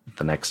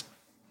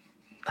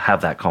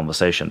have that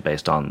conversation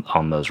based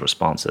on those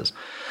responses.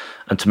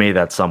 And to me,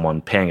 that's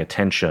someone paying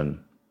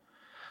attention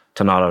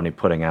to not only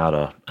putting out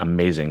an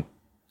amazing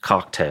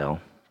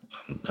cocktail,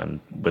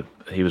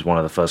 he was one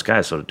of the first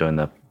guys sort of doing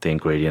the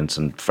ingredients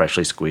and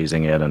freshly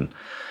squeezing it and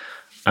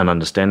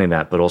understanding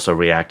that, but also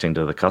reacting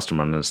to the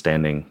customer and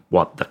understanding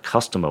what the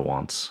customer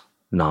wants,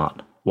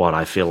 not what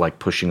I feel like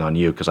pushing on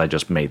you because I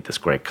just made this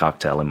great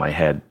cocktail in my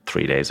head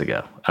 3 days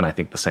ago. And I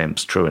think the same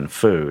is true in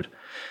food,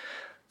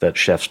 that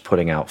chefs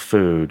putting out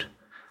food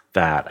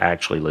that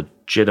actually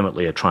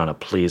legitimately are trying to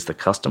please the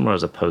customer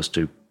as opposed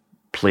to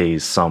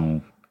please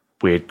some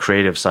weird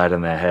creative side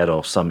in their head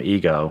or some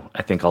ego.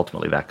 I think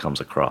ultimately that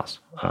comes across.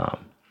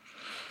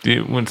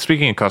 When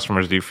speaking of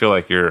customers, do you feel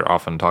like you're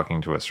often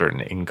talking to a certain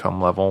income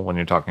level when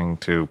you're talking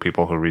to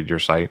people who read your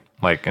site?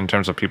 Like in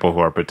terms of people who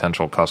are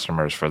potential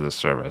customers for this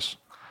service?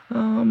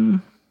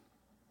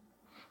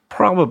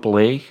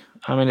 Probably.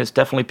 I mean, it's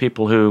definitely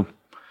people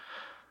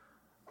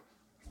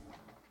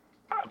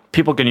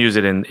can use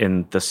it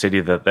in the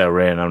city that they're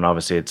in, and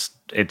obviously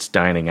it's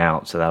dining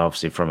out, so that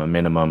obviously from a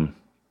minimum,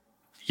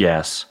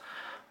 yes.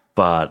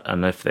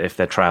 And if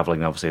they're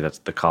traveling, obviously that's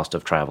the cost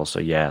of travel, so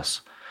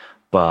yes.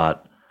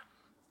 But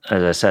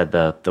as I said,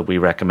 we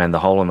recommend the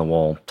hole in the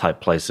wall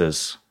type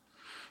places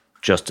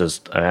just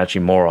as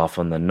actually more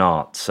often than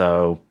not.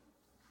 So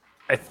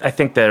I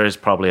think there is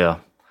probably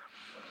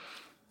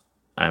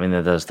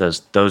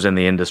there's those in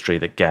the industry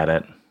that get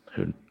it,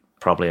 who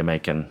probably are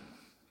making,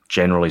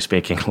 generally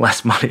speaking,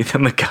 less money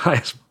than the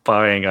guys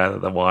buying either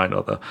the wine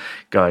or the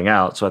going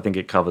out. So I think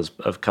it covers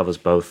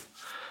both.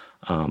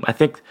 I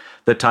think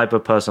the type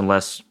of person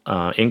less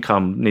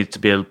income needs to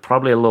be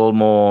probably a little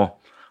more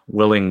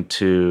willing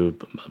to,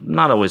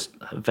 not always,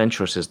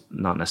 venturous is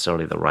not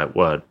necessarily the right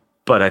word,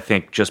 but I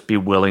think just be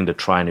willing to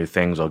try new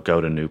things or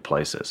go to new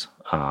places,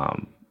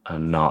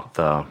 and not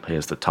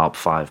here's the top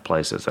 5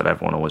 places that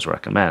everyone always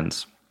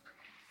recommends.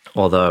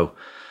 Although,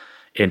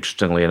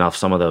 interestingly enough,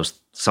 some of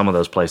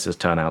those places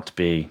turn out to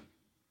be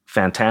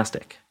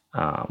fantastic,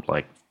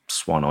 like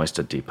Swan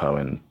Oyster Depot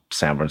in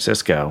San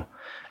Francisco.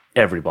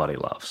 Everybody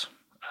loves.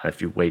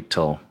 If you wait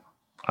till,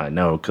 I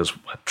know because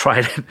I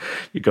tried it,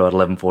 you go at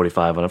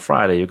 11:45 on a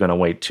Friday, you're going to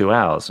wait 2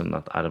 hours, and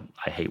I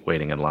hate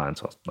waiting in line,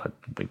 so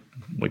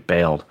we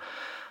bailed.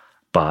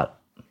 But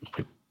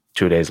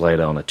 2 days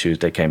later on a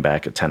Tuesday, came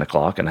back at 10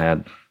 o'clock and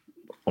had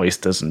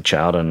oysters and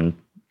chowder and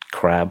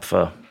crab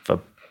for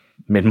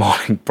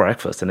mid-morning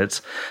breakfast.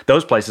 And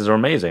those places are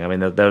amazing. I mean,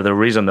 they're the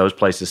reason those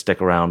places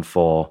stick around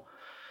for,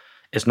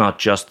 it's not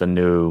just the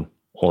new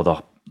or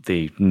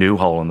the new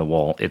hole in the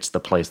wall. It's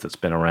the place that's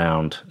been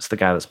around. It's the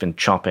guy that's been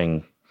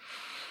chopping,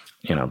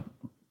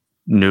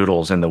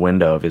 noodles in the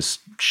window of his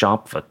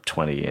shop for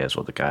 20 years,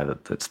 or the guy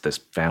that's this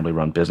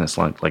family-run business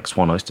like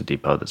Swan Oyster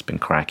Depot that's been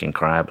cracking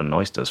crab and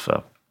oysters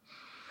for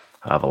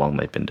however long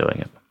they've been doing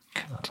it.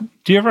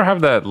 Do you ever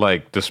have that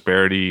like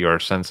disparity or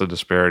sense of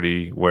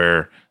disparity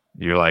where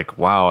you're like,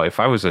 wow,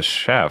 if I was a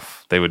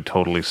chef, they would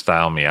totally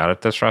style me out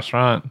at this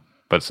restaurant,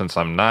 but since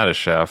I'm not a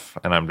chef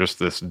and I'm just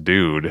this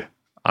dude,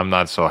 I'm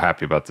not so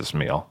happy about this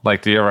meal?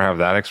 Like, do you ever have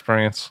that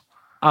experience?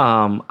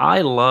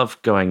 I love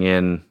going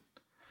in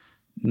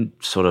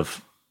sort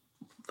of,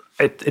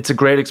 it's a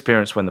great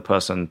experience when the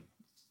person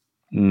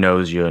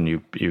knows you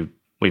and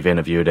we've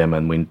interviewed him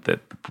and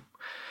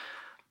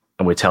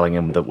we're telling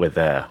him that we're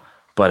there.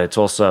 But it's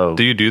also,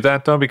 do you do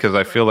that though? Because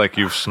I feel like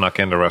you've snuck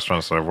into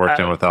restaurants that I've worked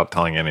in without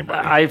telling anybody.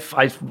 I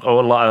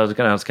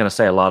was gonna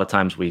say a lot of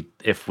times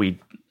if we're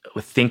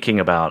thinking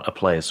about a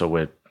place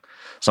or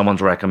someone's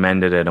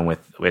recommended it and we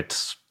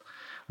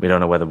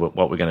don't know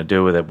what we're going to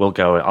do with it, we'll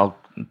go.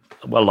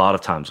 A lot of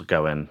times we'll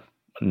go in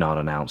not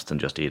announced and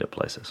just eat at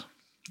places,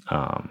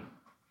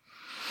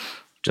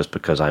 just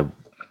because I mean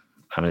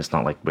it's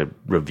not like we're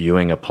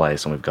reviewing a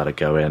place and we've got to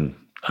go in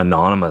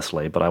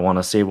anonymously, but I want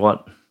to see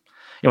what.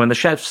 When the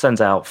chef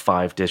sends out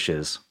 5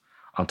 dishes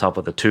on top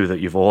of the 2 that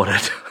you've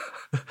ordered,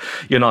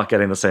 you're not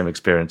getting the same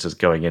experience as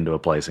going into a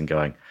place and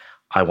going,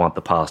 I want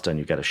the pasta, and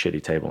you get a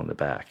shitty table in the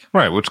back.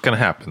 Right, which can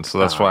happen. So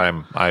that's why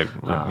I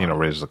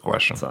raised the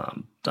question.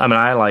 I mean,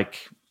 I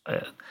like...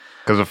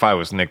 Because if I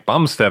was Nick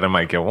Bumstead, I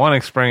might get one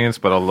experience,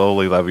 but a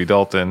lowly Levy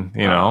Dalton,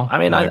 know. I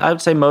mean, I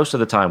would say most of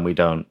the time we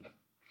don't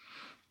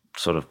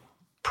sort of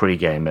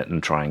pregame it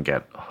and try and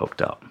get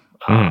hooked up.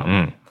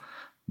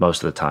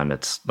 Most of the time,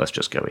 it's let's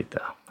just go eat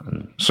there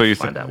and so you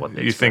find out what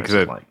the you think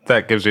experience is like.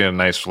 That gives you a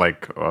nice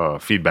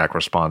feedback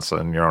response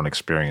in your own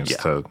experience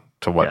to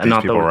what these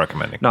people are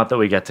recommending. Not that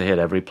we get to hit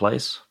every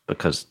place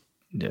because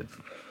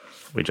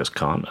we just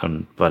can't.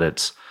 But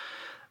it's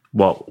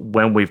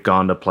when we've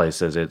gone to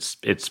places,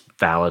 it's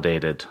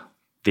validated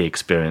the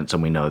experience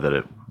and we know that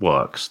it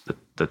works.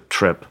 The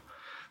trip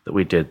that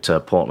we did to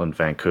Portland,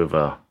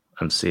 Vancouver,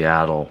 and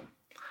Seattle,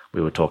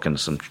 we were talking to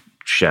some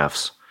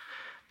chefs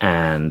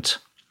and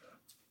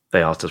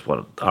they asked us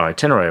what our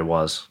itinerary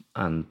was,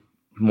 and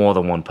more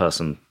than one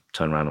person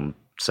turned around and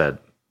said,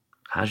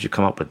 how did you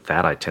come up with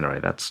that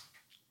itinerary? That's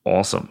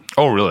awesome.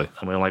 Oh, really?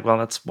 And we were like, well,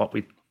 that's what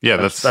we... Yeah,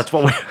 that's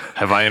what we...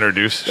 Have I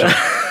introduced?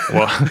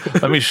 Well,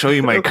 let me show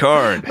you my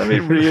card. Let me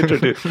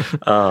reintroduce. We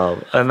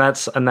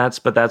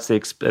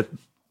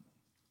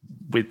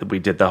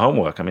did the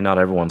homework. I mean, not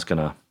everyone's going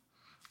to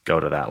go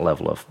to that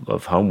level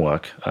of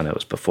homework, and it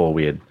was before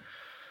we had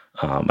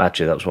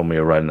Actually, that was when we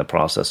were right in the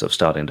process of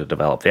starting to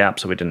develop the app.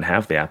 So we didn't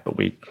have the app, but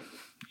we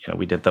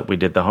did that. We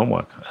did the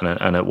homework,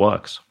 and it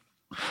works.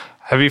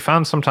 Have you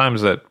found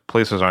sometimes that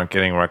places aren't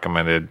getting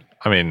recommended?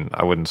 I mean,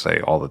 I wouldn't say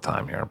all the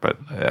time here, but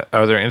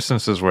are there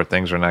instances where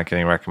things are not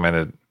getting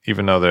recommended,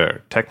 even though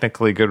they're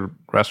technically good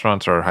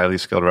restaurants or highly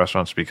skilled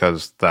restaurants,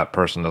 because that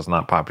person is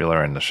not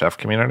popular in the chef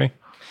community?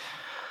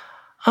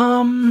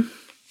 Yeah,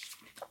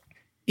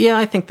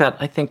 I think that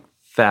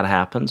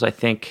happens. I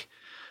think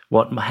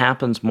what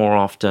happens more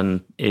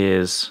often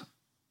is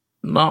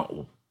not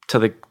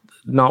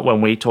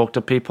when we talk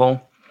to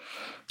people.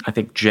 I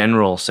think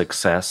general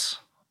success,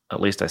 at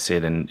least I see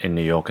it in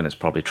New York, and it's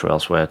probably true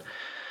elsewhere,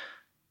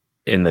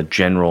 in the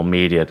general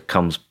media, it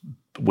comes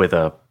with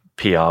a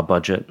PR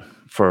budget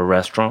for a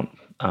restaurant,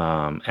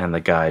 and the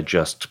guy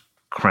just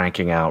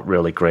cranking out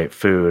really great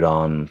food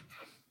on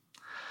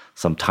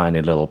some tiny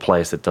little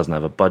place that doesn't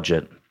have a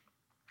budget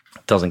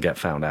doesn't get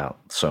found out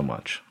so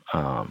much,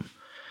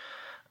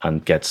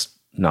 and gets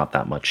not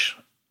that much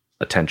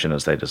attention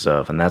as they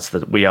deserve. And that's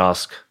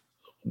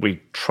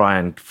we try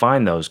and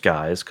find those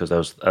guys, because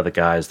those are the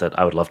guys that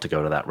I would love to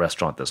go to that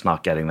restaurant that's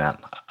not getting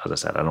that. As I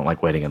said, I don't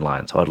like waiting in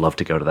line, so I'd love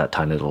to go to that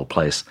tiny little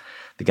place.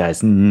 The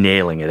guy's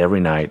nailing it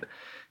every night,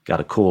 got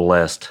a cool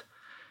list,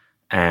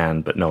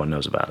 but no one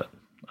knows about it.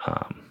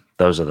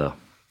 Those are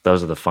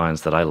the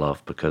finds that I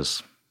love,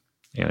 because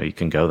you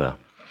can go there.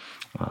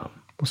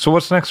 So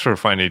what's next for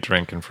Find Eat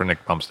Drink and for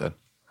Nick Bumstead?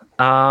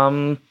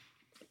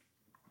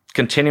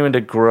 Continuing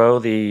to grow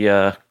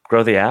the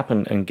app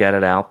and get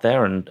it out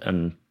there,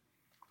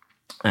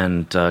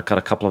 and got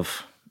a couple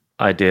of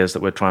ideas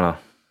that we're trying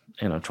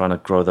to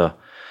grow the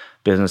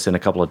business in a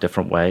couple of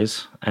different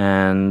ways,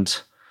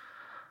 and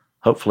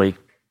hopefully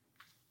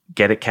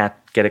get it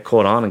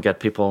caught on and get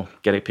people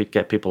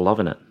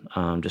loving it.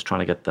 Just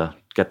trying to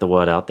get the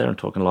word out there and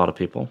talking to a lot of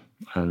people,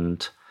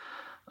 and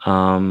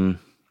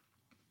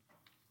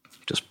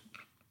just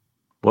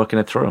working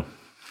it through.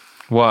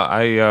 Well,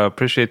 I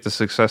appreciate the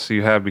success that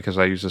you have, because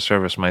I use the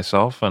service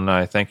myself, and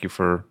I thank you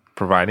for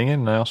providing it,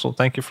 and I also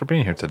thank you for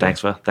being here today.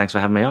 Thanks for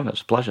having me on.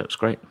 It's a pleasure. It's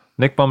great.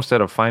 Nick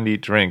Bumstead of Find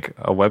Eat Drink,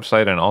 a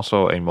website and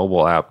also a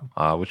mobile app,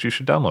 which you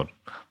should download.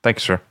 Thank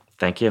you, sir.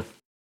 Thank you.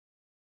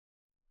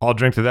 All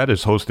Drink to That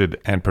is hosted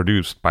and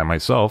produced by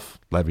myself,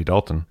 Levi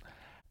Dalton.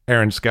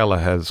 Aaron Scala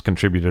has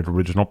contributed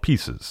original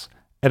pieces.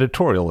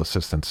 Editorial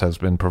assistance has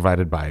been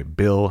provided by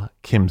Bill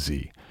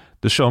Kimsey.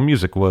 The show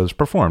music was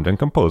performed and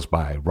composed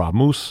by Rob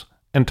Moose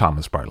and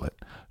Thomas Bartlett.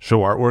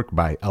 Show artwork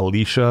by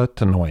Alicia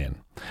Tenoyan.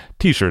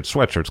 T-shirts,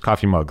 sweatshirts,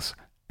 coffee mugs,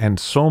 and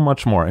so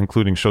much more,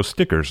 including show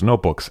stickers,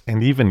 notebooks,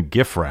 and even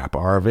gift wrap,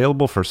 are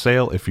available for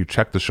sale if you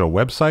check the show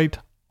website,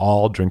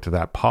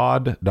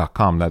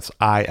 alldrinktothatpod.com. That's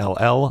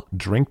ILL,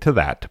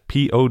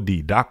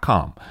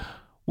 drinktothatpod.com,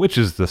 which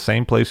is the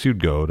same place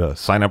you'd go to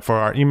sign up for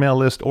our email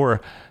list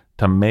or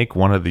to make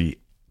one of the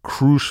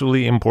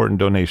crucially important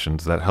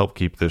donations that help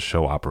keep this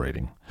show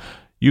operating.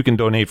 You can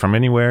donate from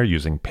anywhere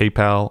using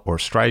PayPal or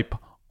Stripe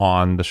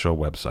on the show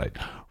website.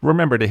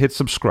 Remember to hit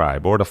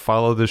subscribe or to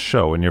follow this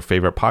show in your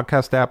favorite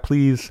podcast app,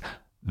 please.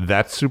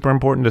 That's super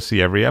important to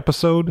see every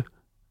episode.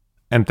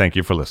 And thank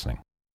you for listening.